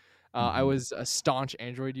iPhones. I Mhm. was a staunch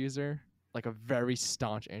Android user, like a very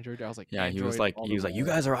staunch Android. I was like, Yeah, he was Android like, all he the was like, way. you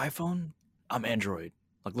guys are iPhone, I'm Android.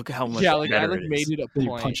 Like, look at how much Yeah, like I better like it made is. it a Then you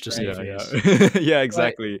point. punched us in right? the Yeah, face. yeah, yeah,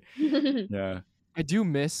 exactly. yeah. Yeah, I do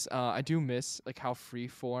miss like how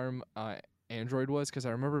freeform Android was because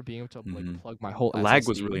I remember being able to like Mhm. plug my whole the lag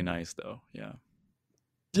was SSD. really nice though. Yeah,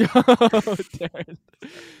 Yo, Darren.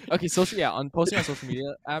 Okay, on posting on social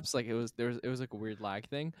media apps, like it was like a weird lag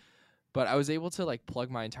thing, but I was able to like plug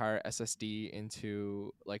my entire SSD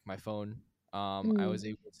into like my phone. I was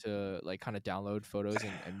able to like kind of download photos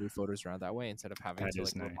and move photos around that way instead of having That to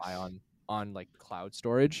is like rely nice. on like cloud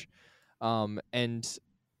storage. And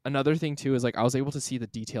another thing too is like I was able to see the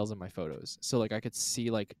details of my photos, so like I could see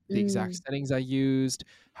like the exact settings I used,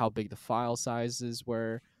 how big the file sizes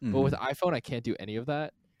were. But with iPhone, I can't do any of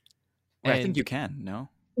that. Wait, I think And you can. No,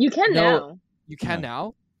 You can no, now. you can Yeah.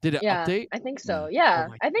 now. Did it Yeah, update? I think so. Yeah. Oh Yeah,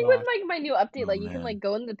 my I think with gosh. like my new update, Oh, like you can man. like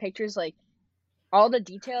go into the pictures, like all the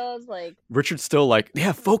details, like Richard's still like, they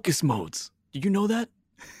have focus modes. Did you know that?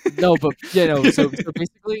 No, but yeah, no. So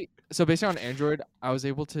basically on Android, I was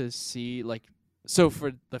able to see like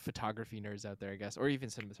for the photography nerds out there, I guess, or even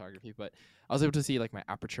cinematography, but I was able to see like my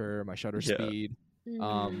aperture, my shutter Yeah. speed,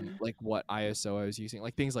 like what ISO I was using,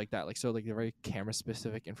 like things like that. Like so, like the very camera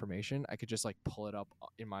specific information, I could just like pull it up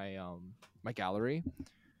in my my gallery.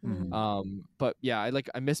 But yeah,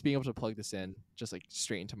 I miss being able to plug this in just like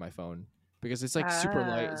straight into my phone because it's like super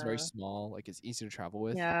light, it's very small, like it's easy to travel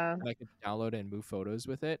with, yeah. and I could download and move photos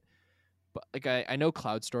with it. But like I know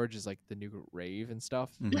cloud storage is like the new rave and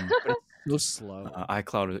stuff, Mhm. but it's so slow.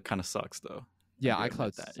 iCloud, it kind of sucks though. Yeah, I do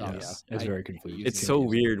admit iCloud that, sucks. Yeah, it's I very hate confusing. using It's it. so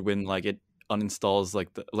weird when like it uninstalls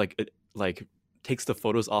like it takes the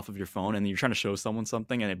photos off of your phone and you're trying to show someone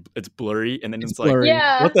something and it's blurry and then It's it's like, blurry.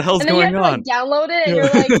 Yeah. what the hell's And then you going have to on? like download it, and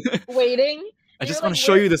you're like waiting. I and just you're want like, to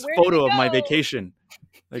show you this where did it photo of my go? vacation.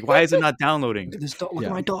 Like, why is it not downloading? Look at this dog. Look Yeah.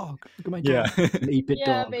 at my dog. Look at my Yeah. dog. An 8-bit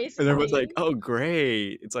Yeah, dog. basically. And everyone's like, oh,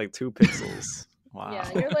 great. It's like 2 pixels. Wow.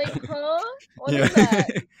 Yeah, you're like, huh? What is Yeah.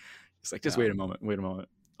 that? It's like, just Yeah. wait a moment. Wait a moment.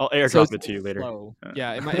 I'll So airdrop it's it to you later. slow. Yeah.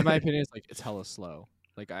 Yeah, in my opinion, it's like it's hella slow.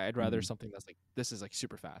 Like I'd rather something that's like this is like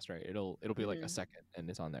super fast, right? It'll be like a second and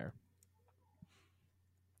it's on there.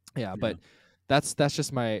 Yeah, but that's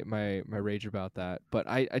just my rage about that. But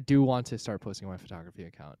I do want to start posting on my photography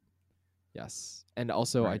account. Yes, and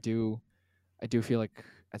also I Right. do feel like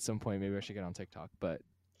at some point maybe I should get on TikTok. But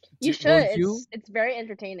You will should. you? It's very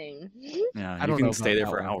entertaining. Yeah. I You don't can know stay about there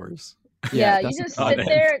that for one. hours. Yeah, you that's the just problem. sit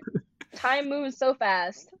there. Time moves so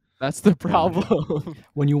fast. That's the problem.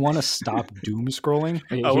 When you want to stop doom scrolling,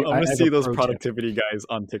 I want to have see a those pro tip. productivity guys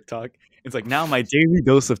on TikTok. It's like now my daily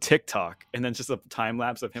dose of TikTok, and then just a time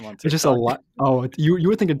lapse of him on TikTok. It's just a lot. Oh, you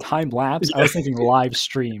were thinking time lapse. I was thinking live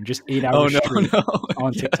stream, just 8 hours Oh no, straight no,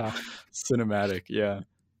 on yeah. TikTok. Cinematic, yeah.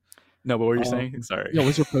 No, but what were you saying? Sorry. Yeah,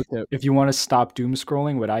 what's your pro tip? If you want to stop doom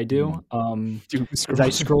scrolling, what I do, Doom is I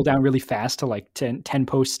scroll down really fast to like 10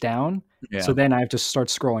 posts down. Yeah. So then I have to start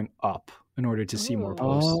scrolling up in order to see more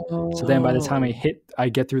posts. Oh. So then by the time I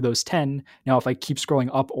get through those 10, now if I keep scrolling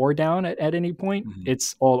up or down at any point,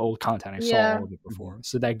 it's all old content. I saw all of it before.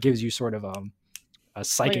 So that gives you sort of a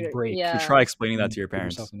psychic Like, break. yeah. You try explaining that to your Figure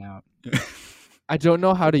parents. something out. I don't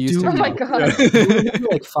know how to use Dude. Oh TikTok. my god. You remember,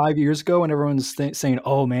 like 5 years ago, when everyone's saying,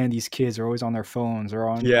 "Oh man, these kids are always on their phones or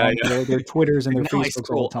on their Twitters and their Now I Facebooks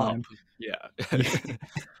scroll all the time." up. Yeah.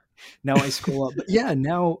 Now I scroll up. But yeah,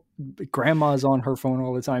 now grandma's on her phone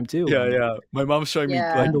all the time too. Yeah, yeah. My mom's showing me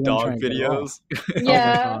Yeah. like I'm the one dog trying to get it off. videos.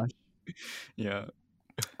 Yeah. Yeah.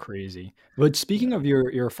 Crazy. But speaking of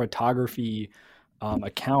your photography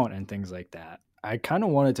account and things like that, I kind of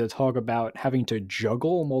wanted to talk about having to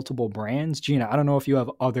juggle multiple brands. Gina, I don't know if you have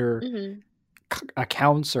other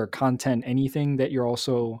accounts or content, anything that you're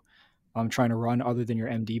also trying to run other than your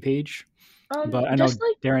MD page. But I know just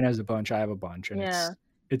like Darren has a bunch. I have a bunch, and Yeah.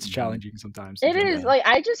 it's challenging sometimes. to It juggle. is like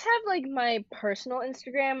I just have like my personal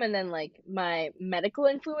Instagram and then like my medical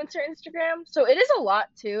influencer Instagram. So it is a lot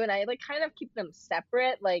too, and I like kind of keep them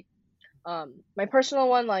separate. Like my personal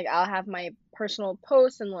one, like I'll have my personal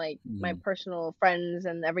posts and like my personal friends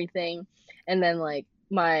and everything. And then like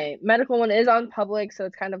my medical one is on public, so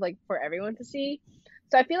it's kind of like for everyone to see.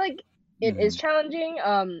 So I feel like it is challenging.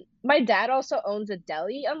 My dad also owns a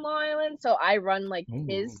deli on Long Island, so I run like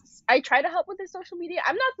I try to help with his social media.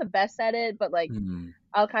 I'm not the best at it, but like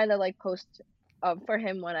I'll kind of like post for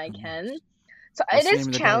him when I can. So What's it the is name of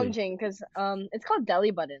the deli? challenging because it's called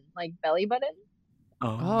Deli Button, like belly button.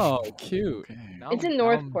 Oh, cute. Okay. It's in Now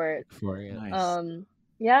I'm Northport. for it. Nice.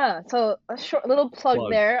 Yeah, so a short little plug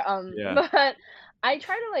there. Yeah. But I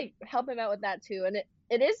try to like help him out with that too, and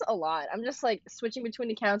it is a lot. I'm just like switching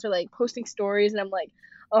between accounts or like posting stories, and I'm like,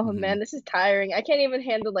 oh man, this is tiring. I can't even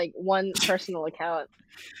handle like one personal account.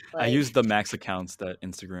 I use the max accounts that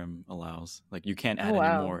Instagram allows. Like you can't add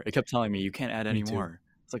any more. It kept telling me you can't add any more.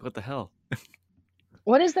 It's like, what the hell?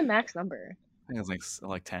 What is the max number? I think it's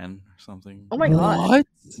like 10 or something. Oh my god, What?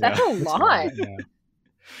 that's a lot.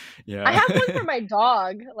 Yeah. I have one for my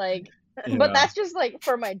dog, like, but that's just like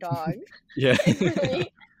for my dog. Yeah.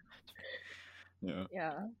 Really.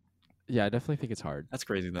 Yeah. Yeah, I definitely think it's hard. That's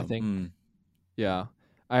crazy though. I think. Yeah,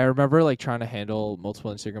 I remember like trying to handle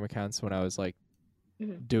multiple Instagram accounts when I was like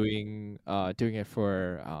doing it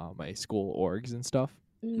for my school orgs and stuff.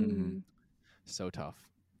 So tough.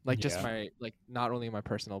 Like just my like not only my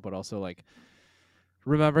personal but also like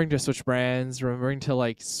remembering to switch brands, remembering to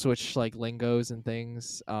like switch like lingos and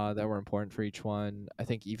things that were important for each one. I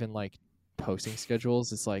think even like posting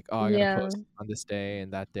schedules, it's like, oh, I gotta post on this day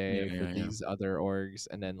and that day for these other orgs,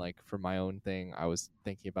 and then like for my own thing I was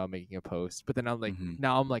thinking about making a post, but then I'm like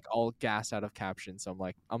now I'm like all gassed out of captions, so I'm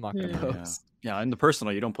like I'm not gonna post. Yeah, in the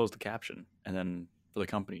personal you don't post a caption, and then for the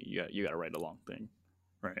company you gotta write a long thing,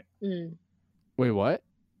 right? Wait, what?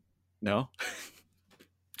 No.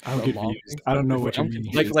 I'm confused. I don't know what you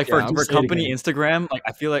mean. Like for company Instagram, like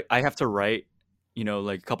I feel like I have to write,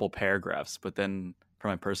 like a couple paragraphs, but then for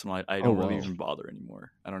my personal, I don't really even bother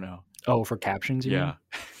anymore. I don't know. Oh, for captions, you mean?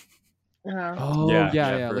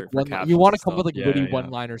 Yeah. Like you want to come up with like witty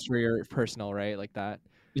one-liners for your personal, right? Like that.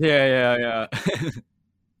 Yeah.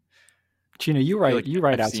 Gina, you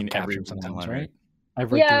write out some captions sometimes, right?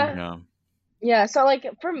 I've read through. Yeah. So like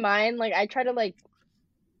for mine, like I try to like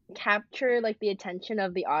capture like the attention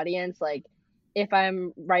of the audience. Like if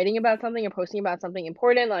I'm writing about something or posting about something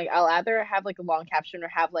important, like I'll either have like a long caption or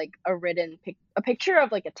have like a written a picture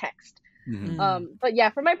of like a text. But yeah,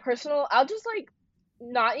 for my personal, I'll just like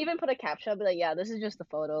not even put a caption. I'll be like, yeah, this is just a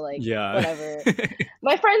photo, like whatever.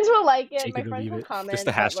 My friends will like it. My friends will comment. Just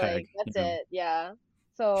a hashtag. Like, that's it. Yeah.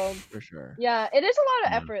 So for sure. Yeah, it is a lot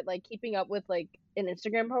of effort, like keeping up with like an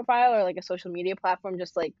Instagram profile or like a social media platform,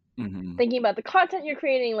 just like thinking about the content you're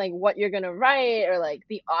creating, like what you're gonna write, or like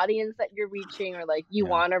the audience that you're reaching, or like you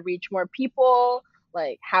want to reach more people.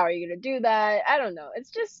 Like, how are you gonna do that? I don't know.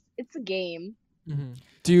 It's a game.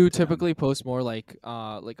 Do you typically post more like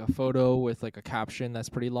a photo with like a caption that's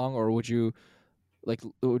pretty long, or would you like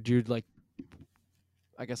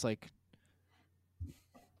I guess like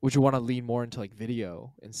would you want to lean more into like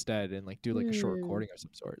video instead and like do like a short recording of some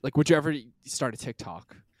sort? Like, would you ever start a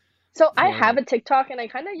TikTok? So I have a TikTok, and I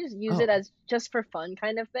kind of just use it as just for fun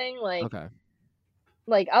kind of thing. Like,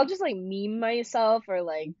 like I'll just like meme myself or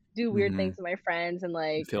like do weird things with my friends and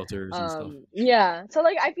like filters and stuff. Yeah. So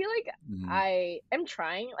like I feel like I am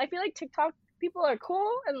trying. I feel like TikTok people are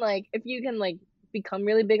cool, and like if you can like become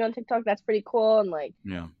really big on TikTok, that's pretty cool. And like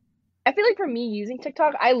I feel like for me using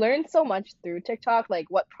TikTok, I learned so much through TikTok, like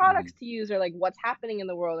what products to use or like what's happening in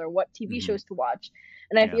the world or what TV shows to watch.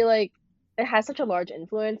 And I feel like it has such a large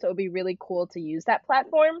influence, so it would be really cool to use that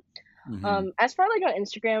platform. As for like on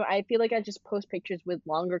Instagram, I feel like I just post pictures with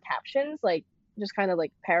longer captions, like just kind of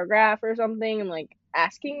like paragraph or something, and like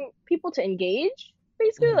asking people to engage,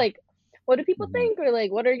 basically like what do people think, or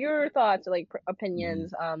like what are your thoughts or like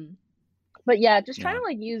opinions. But yeah, just trying to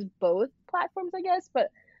like use both platforms, I guess. But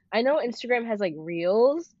I know Instagram has like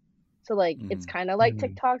Reels, so like it's kind of like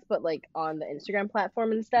TikToks, but like on the Instagram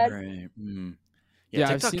platform instead. Right. Yeah,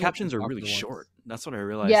 TikTok captions are really short. That's what I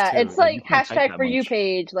realized. Yeah, too. it's like hashtag for you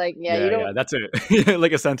page. Like you don't. Yeah, that's it.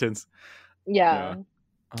 Like a sentence. Yeah.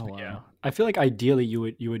 Oh wow. Yeah. I feel like ideally you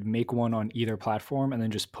would make one on either platform and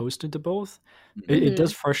then just post it to both. It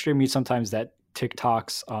does frustrate me sometimes that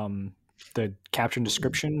TikTok's the caption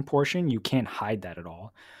description portion, you can't hide that at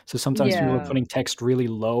all. So sometimes people are putting text really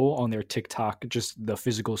low on their TikTok, just the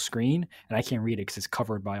physical screen, and I can't read it because it's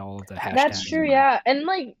covered by all of the hashtags. That's true, yeah. And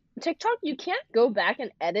like TikTok, you can't go back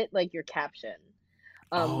and edit like your caption.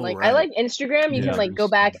 I like Instagram, you can like go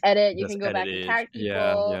back, edit, you can go back and tag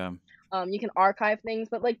people. You can archive things,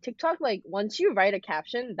 but like TikTok, like once you write a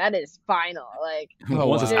caption, that is final. Like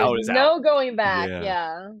once it's out, it's no out. going back.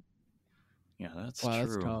 Yeah, that's true.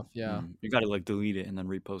 That's tough. Yeah, you got to like delete it and then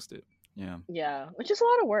repost it. Yeah, which is a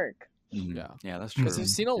lot of work. Yeah, that's true. Because I've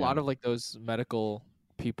seen a lot of like those medical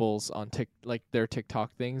people's on their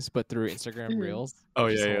TikTok things, but through Instagram Reels. Oh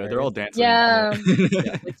which is yeah, they're all hilarious. dancing.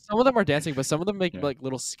 Yeah, like some of them are dancing, but some of them make Yeah. like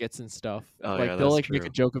little skits and stuff. Oh, like yeah, they'll that's like make a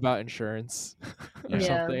true. joke about insurance or Yeah.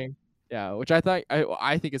 something. Yeah, which I thought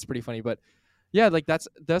I think it's pretty funny. But yeah, like that's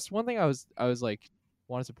one thing I was like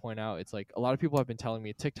wanted to point out. It's like a lot of people have been telling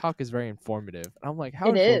me TikTok is very informative, and I'm like, how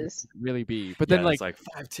It informative is. can it really be? But Yeah, then like it's like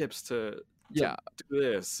 5 tips to yeah, do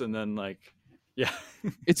this, and then like yeah,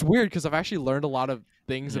 it's weird because I've actually learned a lot of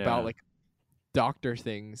things Yeah. about like doctor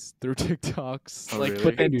things through TikToks. Oh, like, really?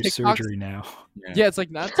 but They then do TikToks, surgery now. yeah, it's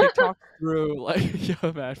like not TikTok through like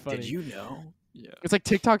yeah, man, funny. Did you know? Yeah. It's like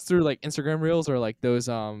TikToks through like Instagram Reels or like those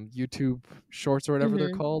YouTube shorts or whatever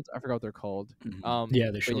they're Mhm. called. I forgot what they're called. Mhm. Yeah,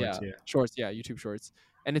 the But shorts. Yeah. shorts. Yeah, YouTube shorts.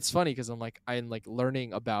 And it's funny because I'm like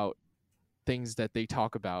learning about things that they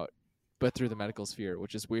talk about, but through the medical sphere,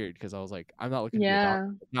 which is weird because I was like, I'm not looking to be a Yeah.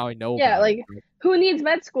 doctor. But now I know. Yeah, about like it. who needs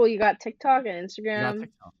med school? You got TikTok and You got Instagram.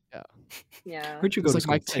 TikTok. Yeah. Yeah. Where'd you go It's to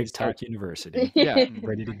like school? Mike said, TikTok University. Yeah.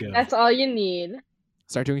 Ready to go. That's all you need.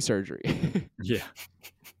 Start doing surgery. Yeah.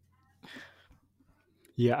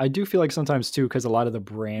 Yeah, I do feel like sometimes too, because a lot of the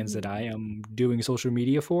brands that I am doing social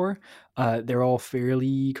media for, they're all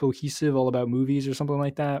fairly cohesive, all about movies or something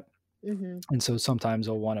like that. Hmm. And so sometimes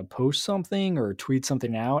I'll want to post something or tweet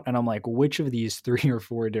something out, and I'm like, which of these 3 or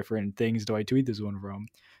 4 different things do I tweet this one from?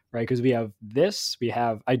 Right? Because we have this,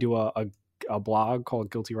 I do a blog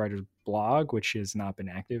called Guilty Writers Blog, which has not been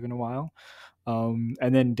active in a while. And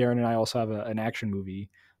then Darren and I also have an action movie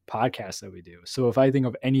podcast that we do. So if I think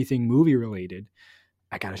of anything movie related,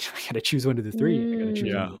 I gotta choose one of the 3. I gotta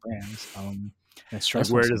choose one of the brands. And it's Like,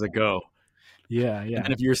 stressful. where does it go? Yeah, yeah.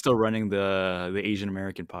 And if you're still running the Asian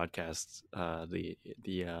American podcast, the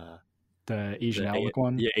Asian Outlook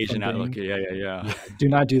one. Yeah, Asian from Outlook. Bing. Yeah. Do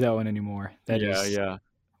not do that one anymore. That is, Yeah.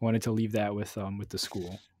 wanted to leave that with the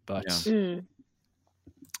school, but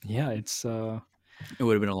yeah, it's It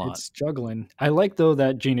would have been a lot. it's juggling. I like though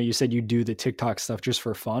that Gina, you said you do the TikTok stuff just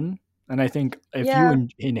for fun, and I think if Yeah. you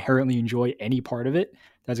inherently enjoy any part of it,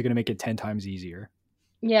 that's going to make it 10 times easier.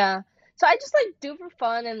 Yeah. So I just like do for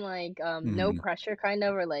fun and like no Mhm. pressure kind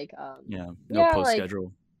of, or like Yeah. No yeah, post like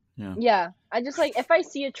schedule. Yeah. yeah. I just like if I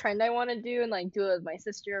see a trend I want to do and like do it with my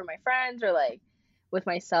sister or my friends or like with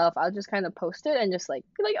myself, I'll just kind of post it and just like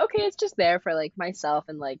be like, okay, it's just there for like myself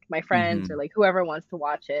and like my friends or like whoever wants to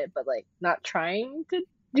watch it, but like not trying to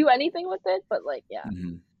do anything with it, but like yeah.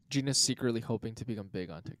 Mhm. Gina's secretly hoping to become big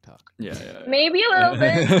on TikTok. Yeah. Maybe a little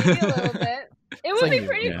bit, maybe a little bit. It would like- be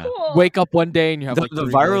pretty Yeah. cool. Wake up one day and you have The, like the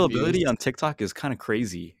 3 viral million ability views. on TikTok is kind of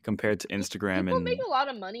crazy compared to Instagram People and make a lot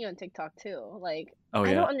of money on TikTok too. Like oh I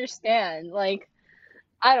yeah. don't understand. Like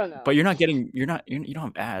I don't know. But you don't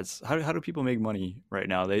have ads. How do people make money right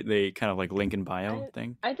now? They kind of like link in bio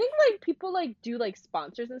thing. I think like people like do like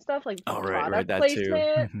sponsors and stuff like Oh, right, product that too.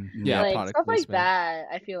 placement, Mhm. Yeah, like product stuff like placement. that.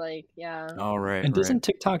 I feel like yeah, Oh right. And right. doesn't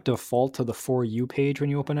TikTok default to the For You page when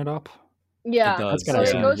you open it up? yeah. does, That's So gotta it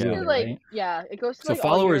sound goes good, to like right? yeah, it goes to So like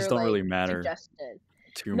all followers your, don't like, really matter suggested.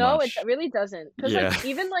 too No, much? it really doesn't. Because Yeah. like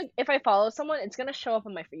even like if I follow someone, it's gonna show up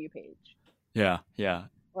on my For You page. Yeah.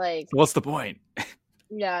 Like So what's the point?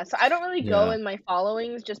 yeah, so I don't really go Yeah. in my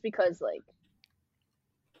followings just because like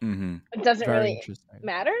Mm-hmm. it doesn't Very really interesting.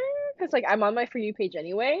 matter because like I'm on my For You page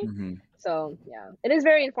anyway. Mm-hmm. So yeah, it is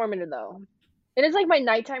very informative though. It is like my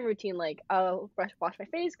nighttime routine. Like I'll wash my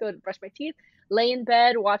face, go to brush my teeth, lay in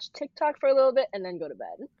bed, watch TikTok for a little bit, and then go to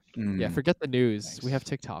bed. Yeah, Mm. forget the news. Nice. We have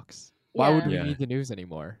TikToks. Why would we Yeah. need the news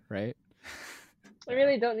anymore, right? I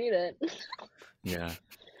really don't need it. Yeah.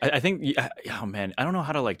 I think oh man, I don't know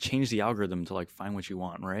how to like change the algorithm to like find what you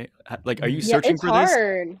want, right? Like are you Yeah, searching it's for this?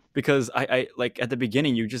 hard. Because I like at the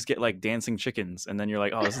beginning you just get like dancing chickens and then you're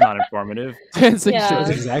like, oh, this is not informative. Dancing Yeah. That's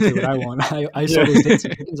shows. exactly what I want. I saw those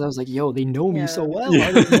dancing chickens. I was like, yo, they know me so Yeah. well.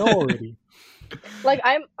 I didn't know already. Like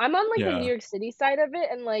I'm on like Yeah. the New York City side of it,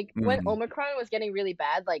 and like when Mhm. Omicron was getting really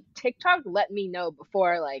bad, like TikTok let me know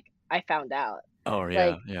before like I found out. Oh yeah,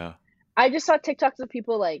 Like, yeah. I just saw TikToks of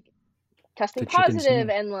people like testing The chicken positive scene.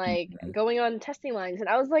 and like Mhm. going on testing lines, and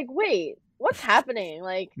I was like, wait, what's happening?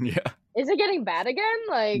 Like, Yeah. is it getting bad again?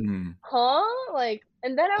 Like, Mhm. huh? Like,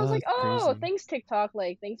 and then I was Oh, like, that's oh, crazy. thanks TikTok.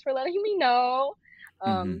 Like, thanks for letting me know.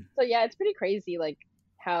 Mhm. So yeah, it's pretty crazy like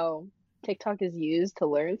how TikTok is used to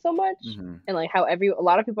learn so much, Mhm. and like how a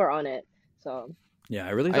lot of people are on it. So Yeah,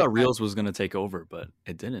 I really I- thought Reels was gonna take over, but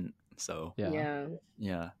it didn't. So Yeah.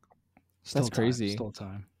 yeah. Still time, crazy. Still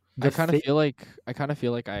time. I kind of feel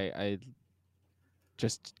like I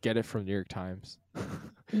just get it from New York Times.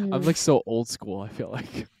 I'm Mhm. like so old school, I feel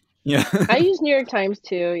like. yeah. I use New York Times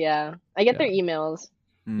too. Yeah, I get their emails.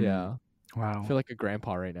 Mm. Yeah. Wow. I feel like a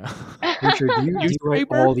grandpa right now. Richard, do you write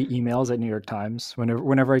Newspaper? all the emails at New York Times?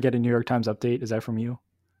 Whenever I get a New York Times update, is that from you?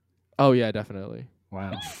 Oh yeah, definitely.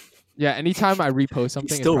 Wow. Yeah, anytime I repost something,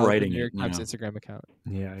 it's still probably writing the New it, York you Times know. Instagram account.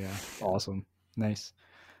 Yeah. Awesome. Nice.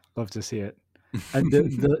 Love to see it.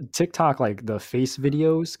 The TikTok, like the face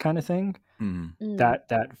videos kind of thing, Mm.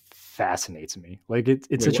 that fascinates me. Like it's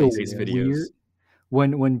Wait, such a what face videos?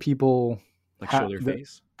 weird when people Like show their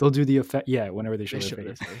face. they'll do the effect. Yeah, whenever they show They their show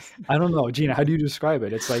their face. face. I don't know, Gina. How do you describe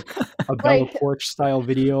it? It's like a Bella Like- Porch style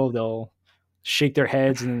video. They'll shake their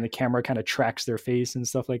heads, and then the camera kind of tracks their face and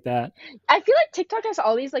stuff like that. I feel like TikTok has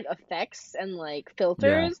all these like effects and like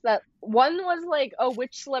filters that one was like, oh,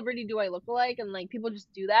 which celebrity do I look like? And like people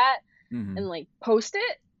just do that Mhm. and like post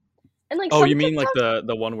it. And like Oh, some you mean like TikToks-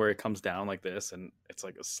 the one where it comes down like this and it's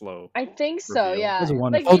like a slow. I think so, reveal. yeah. There's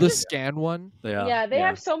one Like Oh, they the just scan one. yeah, they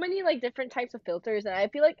have so many like different types of filters, and I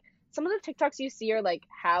feel like some of the TikToks you see are like,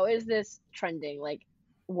 how is this trending? Like,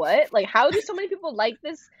 what? Like, how do so many people like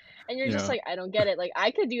this? And you're just Yeah. like, I don't get it. Like,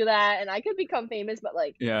 I could do that, and I could become famous, but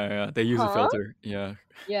like, Yeah. They use a Huh? filter. Yeah.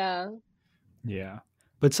 yeah, Yeah,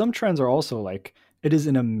 but some trends are also like it is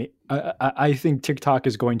I think TikTok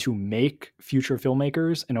is going to make future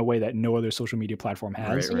filmmakers in a way that no other social media platform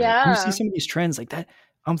has. Right. yeah, You see some of these trends like that.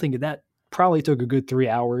 I'm thinking that probably took a good 3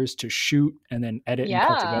 hours to shoot and then edit and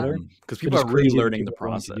cut Yeah. together. Because It people is are really crazy that learning the people are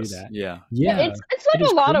willing to do process. that. Yeah. Yeah, it's like it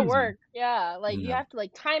is a lot of crazy. work. Yeah, like you Yeah. have to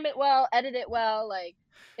like time it well, edit it well. Like,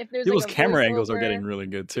 if there's People's like a camera angles are voiceover- getting really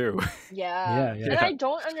good too. yeah. Yeah. And I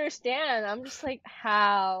don't understand. I'm just like,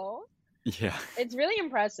 how? Yeah. It's really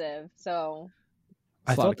impressive. So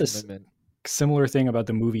I It's a lot thought of this commitment. similar thing about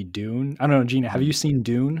the movie Dune. I don't know, Gina, have you seen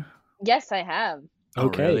Dune? yes, I have. Oh,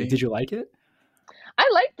 Okay, really? did you like it? I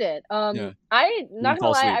liked it. Yeah. I not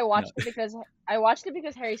fall gonna lie, asleep. I watched it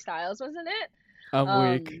because Harry Styles was in it.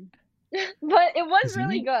 I'm weak. But it was Is he in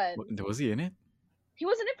really it? good. Was he in it? He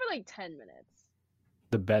was in it for like 10 minutes.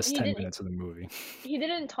 The best He 10 didn't- minutes of the movie. He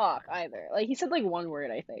didn't talk either. Like he said like one word,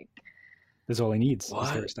 I think. That's all he needs. is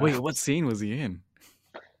Harry What? Styles. Wait, what scene was he in?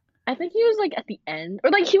 I think he was like at the end,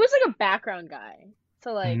 or like he was like a background guy.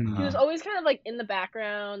 So like he was Mm. always kind of like in the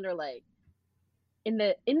background or like in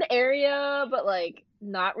the area, but like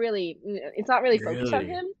not really. It's not really focused on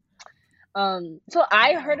Really? him. So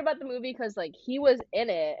I heard about the movie because like he was in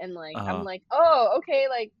it, and like Uh-huh. I'm like, oh, okay,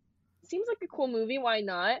 like seems like a cool movie. Why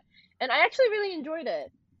not? And I actually really enjoyed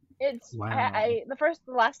it. It's Wow. the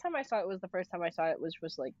last time I saw it was the first time I saw it, which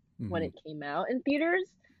was like when Mhm. it came out in theaters.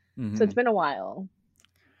 So Mhm. it's been a while.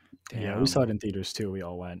 Yeah, Damn. we saw it in theaters too. We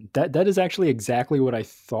all went. That is actually exactly what I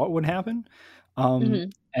thought would happen.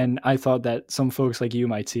 Mhm. And I thought that some folks like you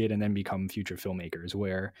might see it and then become future filmmakers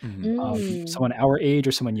where Mm. someone our age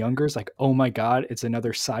or someone younger is like, oh my God, it's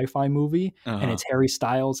another sci-fi movie and Uh-huh. it's Harry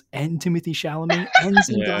Styles and Timothy Chalamet and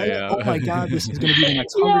Zendaya. yeah. Oh my God, this is going to be the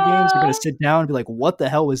next Hunger Games. We're Yeah. going to sit down and be like, what the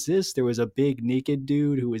hell was this? There was a big naked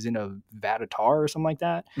dude who was in a vat of tar or something like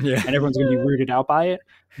that. Yeah. And everyone's going to be weirded out by it.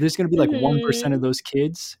 There's going to be like 1% Mhm. of those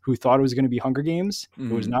kids who thought it was going to be Hunger Games. It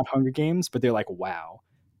was Mhm. not Hunger Games, but they're like, wow,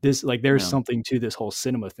 this like there's Yeah. something to this whole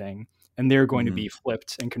cinema thing. And they're going to Mhm. be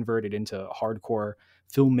flipped and converted into hardcore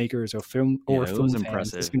filmmakers or film Yeah, or it film was fans.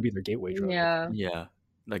 impressive. It's going to be their gateway drug. Yeah. Yeah.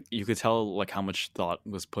 Like you could tell like how much thought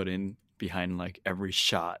was put in behind like every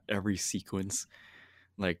shot, every sequence.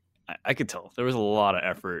 Like I could tell there was a lot of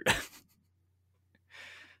effort.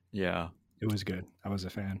 Yeah. It was good. I was a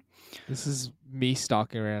fan. This is me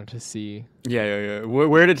stalking around to see. Yeah.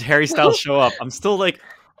 Where did Harry Styles show up? I'm still like,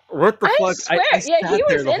 what the I fuck? swear, I yeah, sat he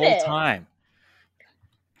there was the in whole it. time.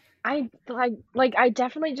 I I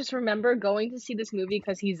definitely just remember going to see this movie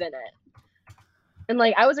because he's in it. And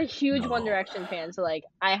like I was a huge One No. Direction fan, so like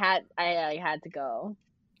I had to go.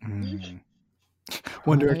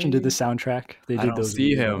 One Direction did the I- soundtrack. They I did don't those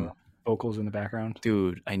see weird, him. vocals in the background.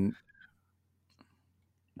 Dude, Like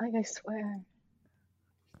I swear.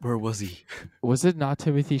 where was he? Was it not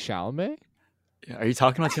Timothy Chalamet? Are you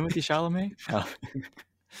talking about Timothy Chalamet?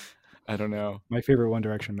 I don't know. My favorite One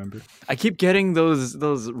Direction member. I keep getting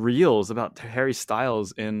those reels about Harry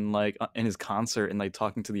Styles in his concert and like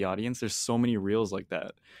talking to the audience. There's so many reels like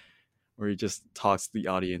that where he just talks to the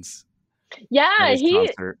audience at Yeah, his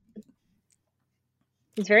concert.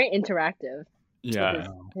 he's very interactive Yeah.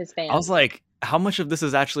 with his fans. I was like, how much of this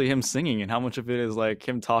is actually him singing and how much of it is like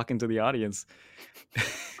him talking to the audience?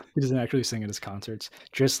 He doesn't actually sing at his concerts,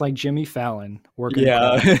 just like Jimmy Fallon working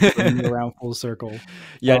Yeah. bringing you around full circle.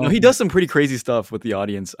 Yeah, no, he does some pretty crazy stuff with the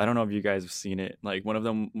audience. I don't know if you guys have seen it. Like one of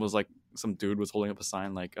them was like some dude was holding up a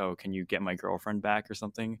sign like, "Oh, can you get my girlfriend back or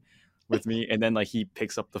something with me?" And then like he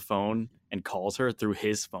picks up the phone and calls her through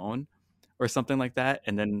his phone or something like that,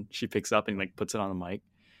 and then she picks up and like puts it on the mic.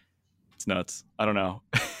 It's nuts. I don't know.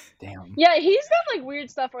 Damn. Yeah, he's got like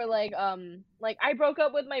weird stuff where like I broke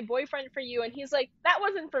up with my boyfriend for you, and he's like, that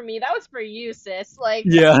wasn't for me, that was for you, sis. Like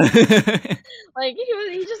Yeah. like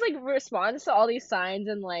he just like responds to all these signs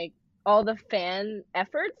and like all the fan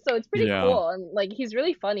efforts, so it's pretty Yeah. cool, and like he's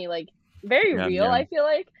really funny, like very Yeah, real. yeah. I feel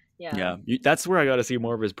like Yeah. That's where I got to see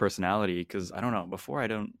more of his personality, because I don't know. Before I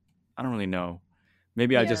don't really know.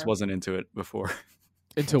 Maybe I just Yeah. wasn't into it before.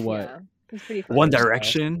 Into what? Yeah, it's pretty funny. One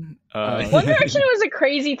Direction. Oh. One Direction was a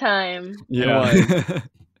crazy time. Yeah.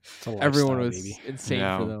 It's a Everyone lifestyle, was baby. insane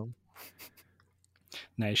Yeah. for them.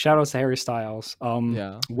 Nice. Shout outs to Harry Styles. Yeah.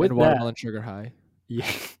 With and that, Watermelon Sugar High. yeah,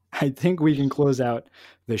 I think we can close out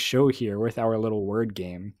the show here with our little word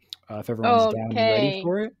game. If everyone's down and ready Okay.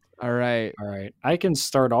 for it. All right. All right. I can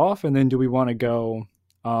start off, and then do we want to go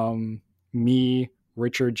me,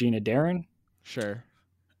 Richard, Gina, Darren? Sure.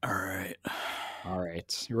 All right. All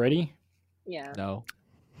right. You ready? Yeah. No.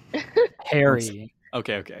 Harry.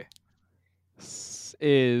 Okay.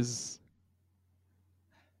 Is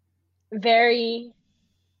Very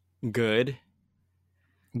Good.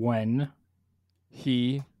 When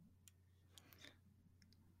he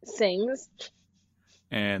sings.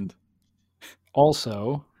 And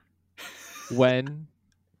also when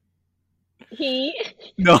He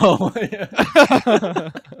no.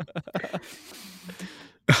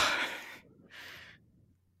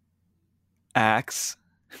 Acts.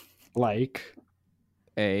 like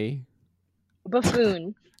a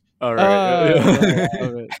buffoon. All right.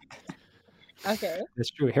 right. Okay.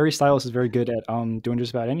 that's true. Harry Styles is very good at doing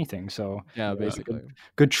just about anything. So yeah, basically.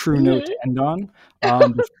 good true note to end on.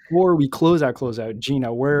 Before we close out,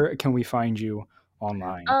 Gina, where can we find you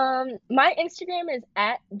online? My Instagram is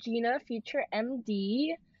at Gina Future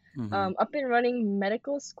MD. Mhm. Up and running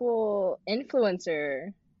medical school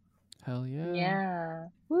influencer. Hell yeah. Yeah.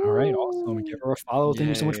 All right, awesome. Woo. Give her a follow. Thank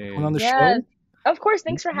you so much for coming on the Yeah. show. Of course.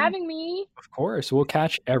 Thanks for Mhm. having me. Of course. We'll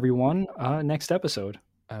catch everyone next episode.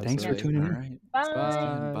 Thanks for Absolutely. tuning All in.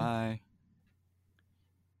 right. Bye. Bye.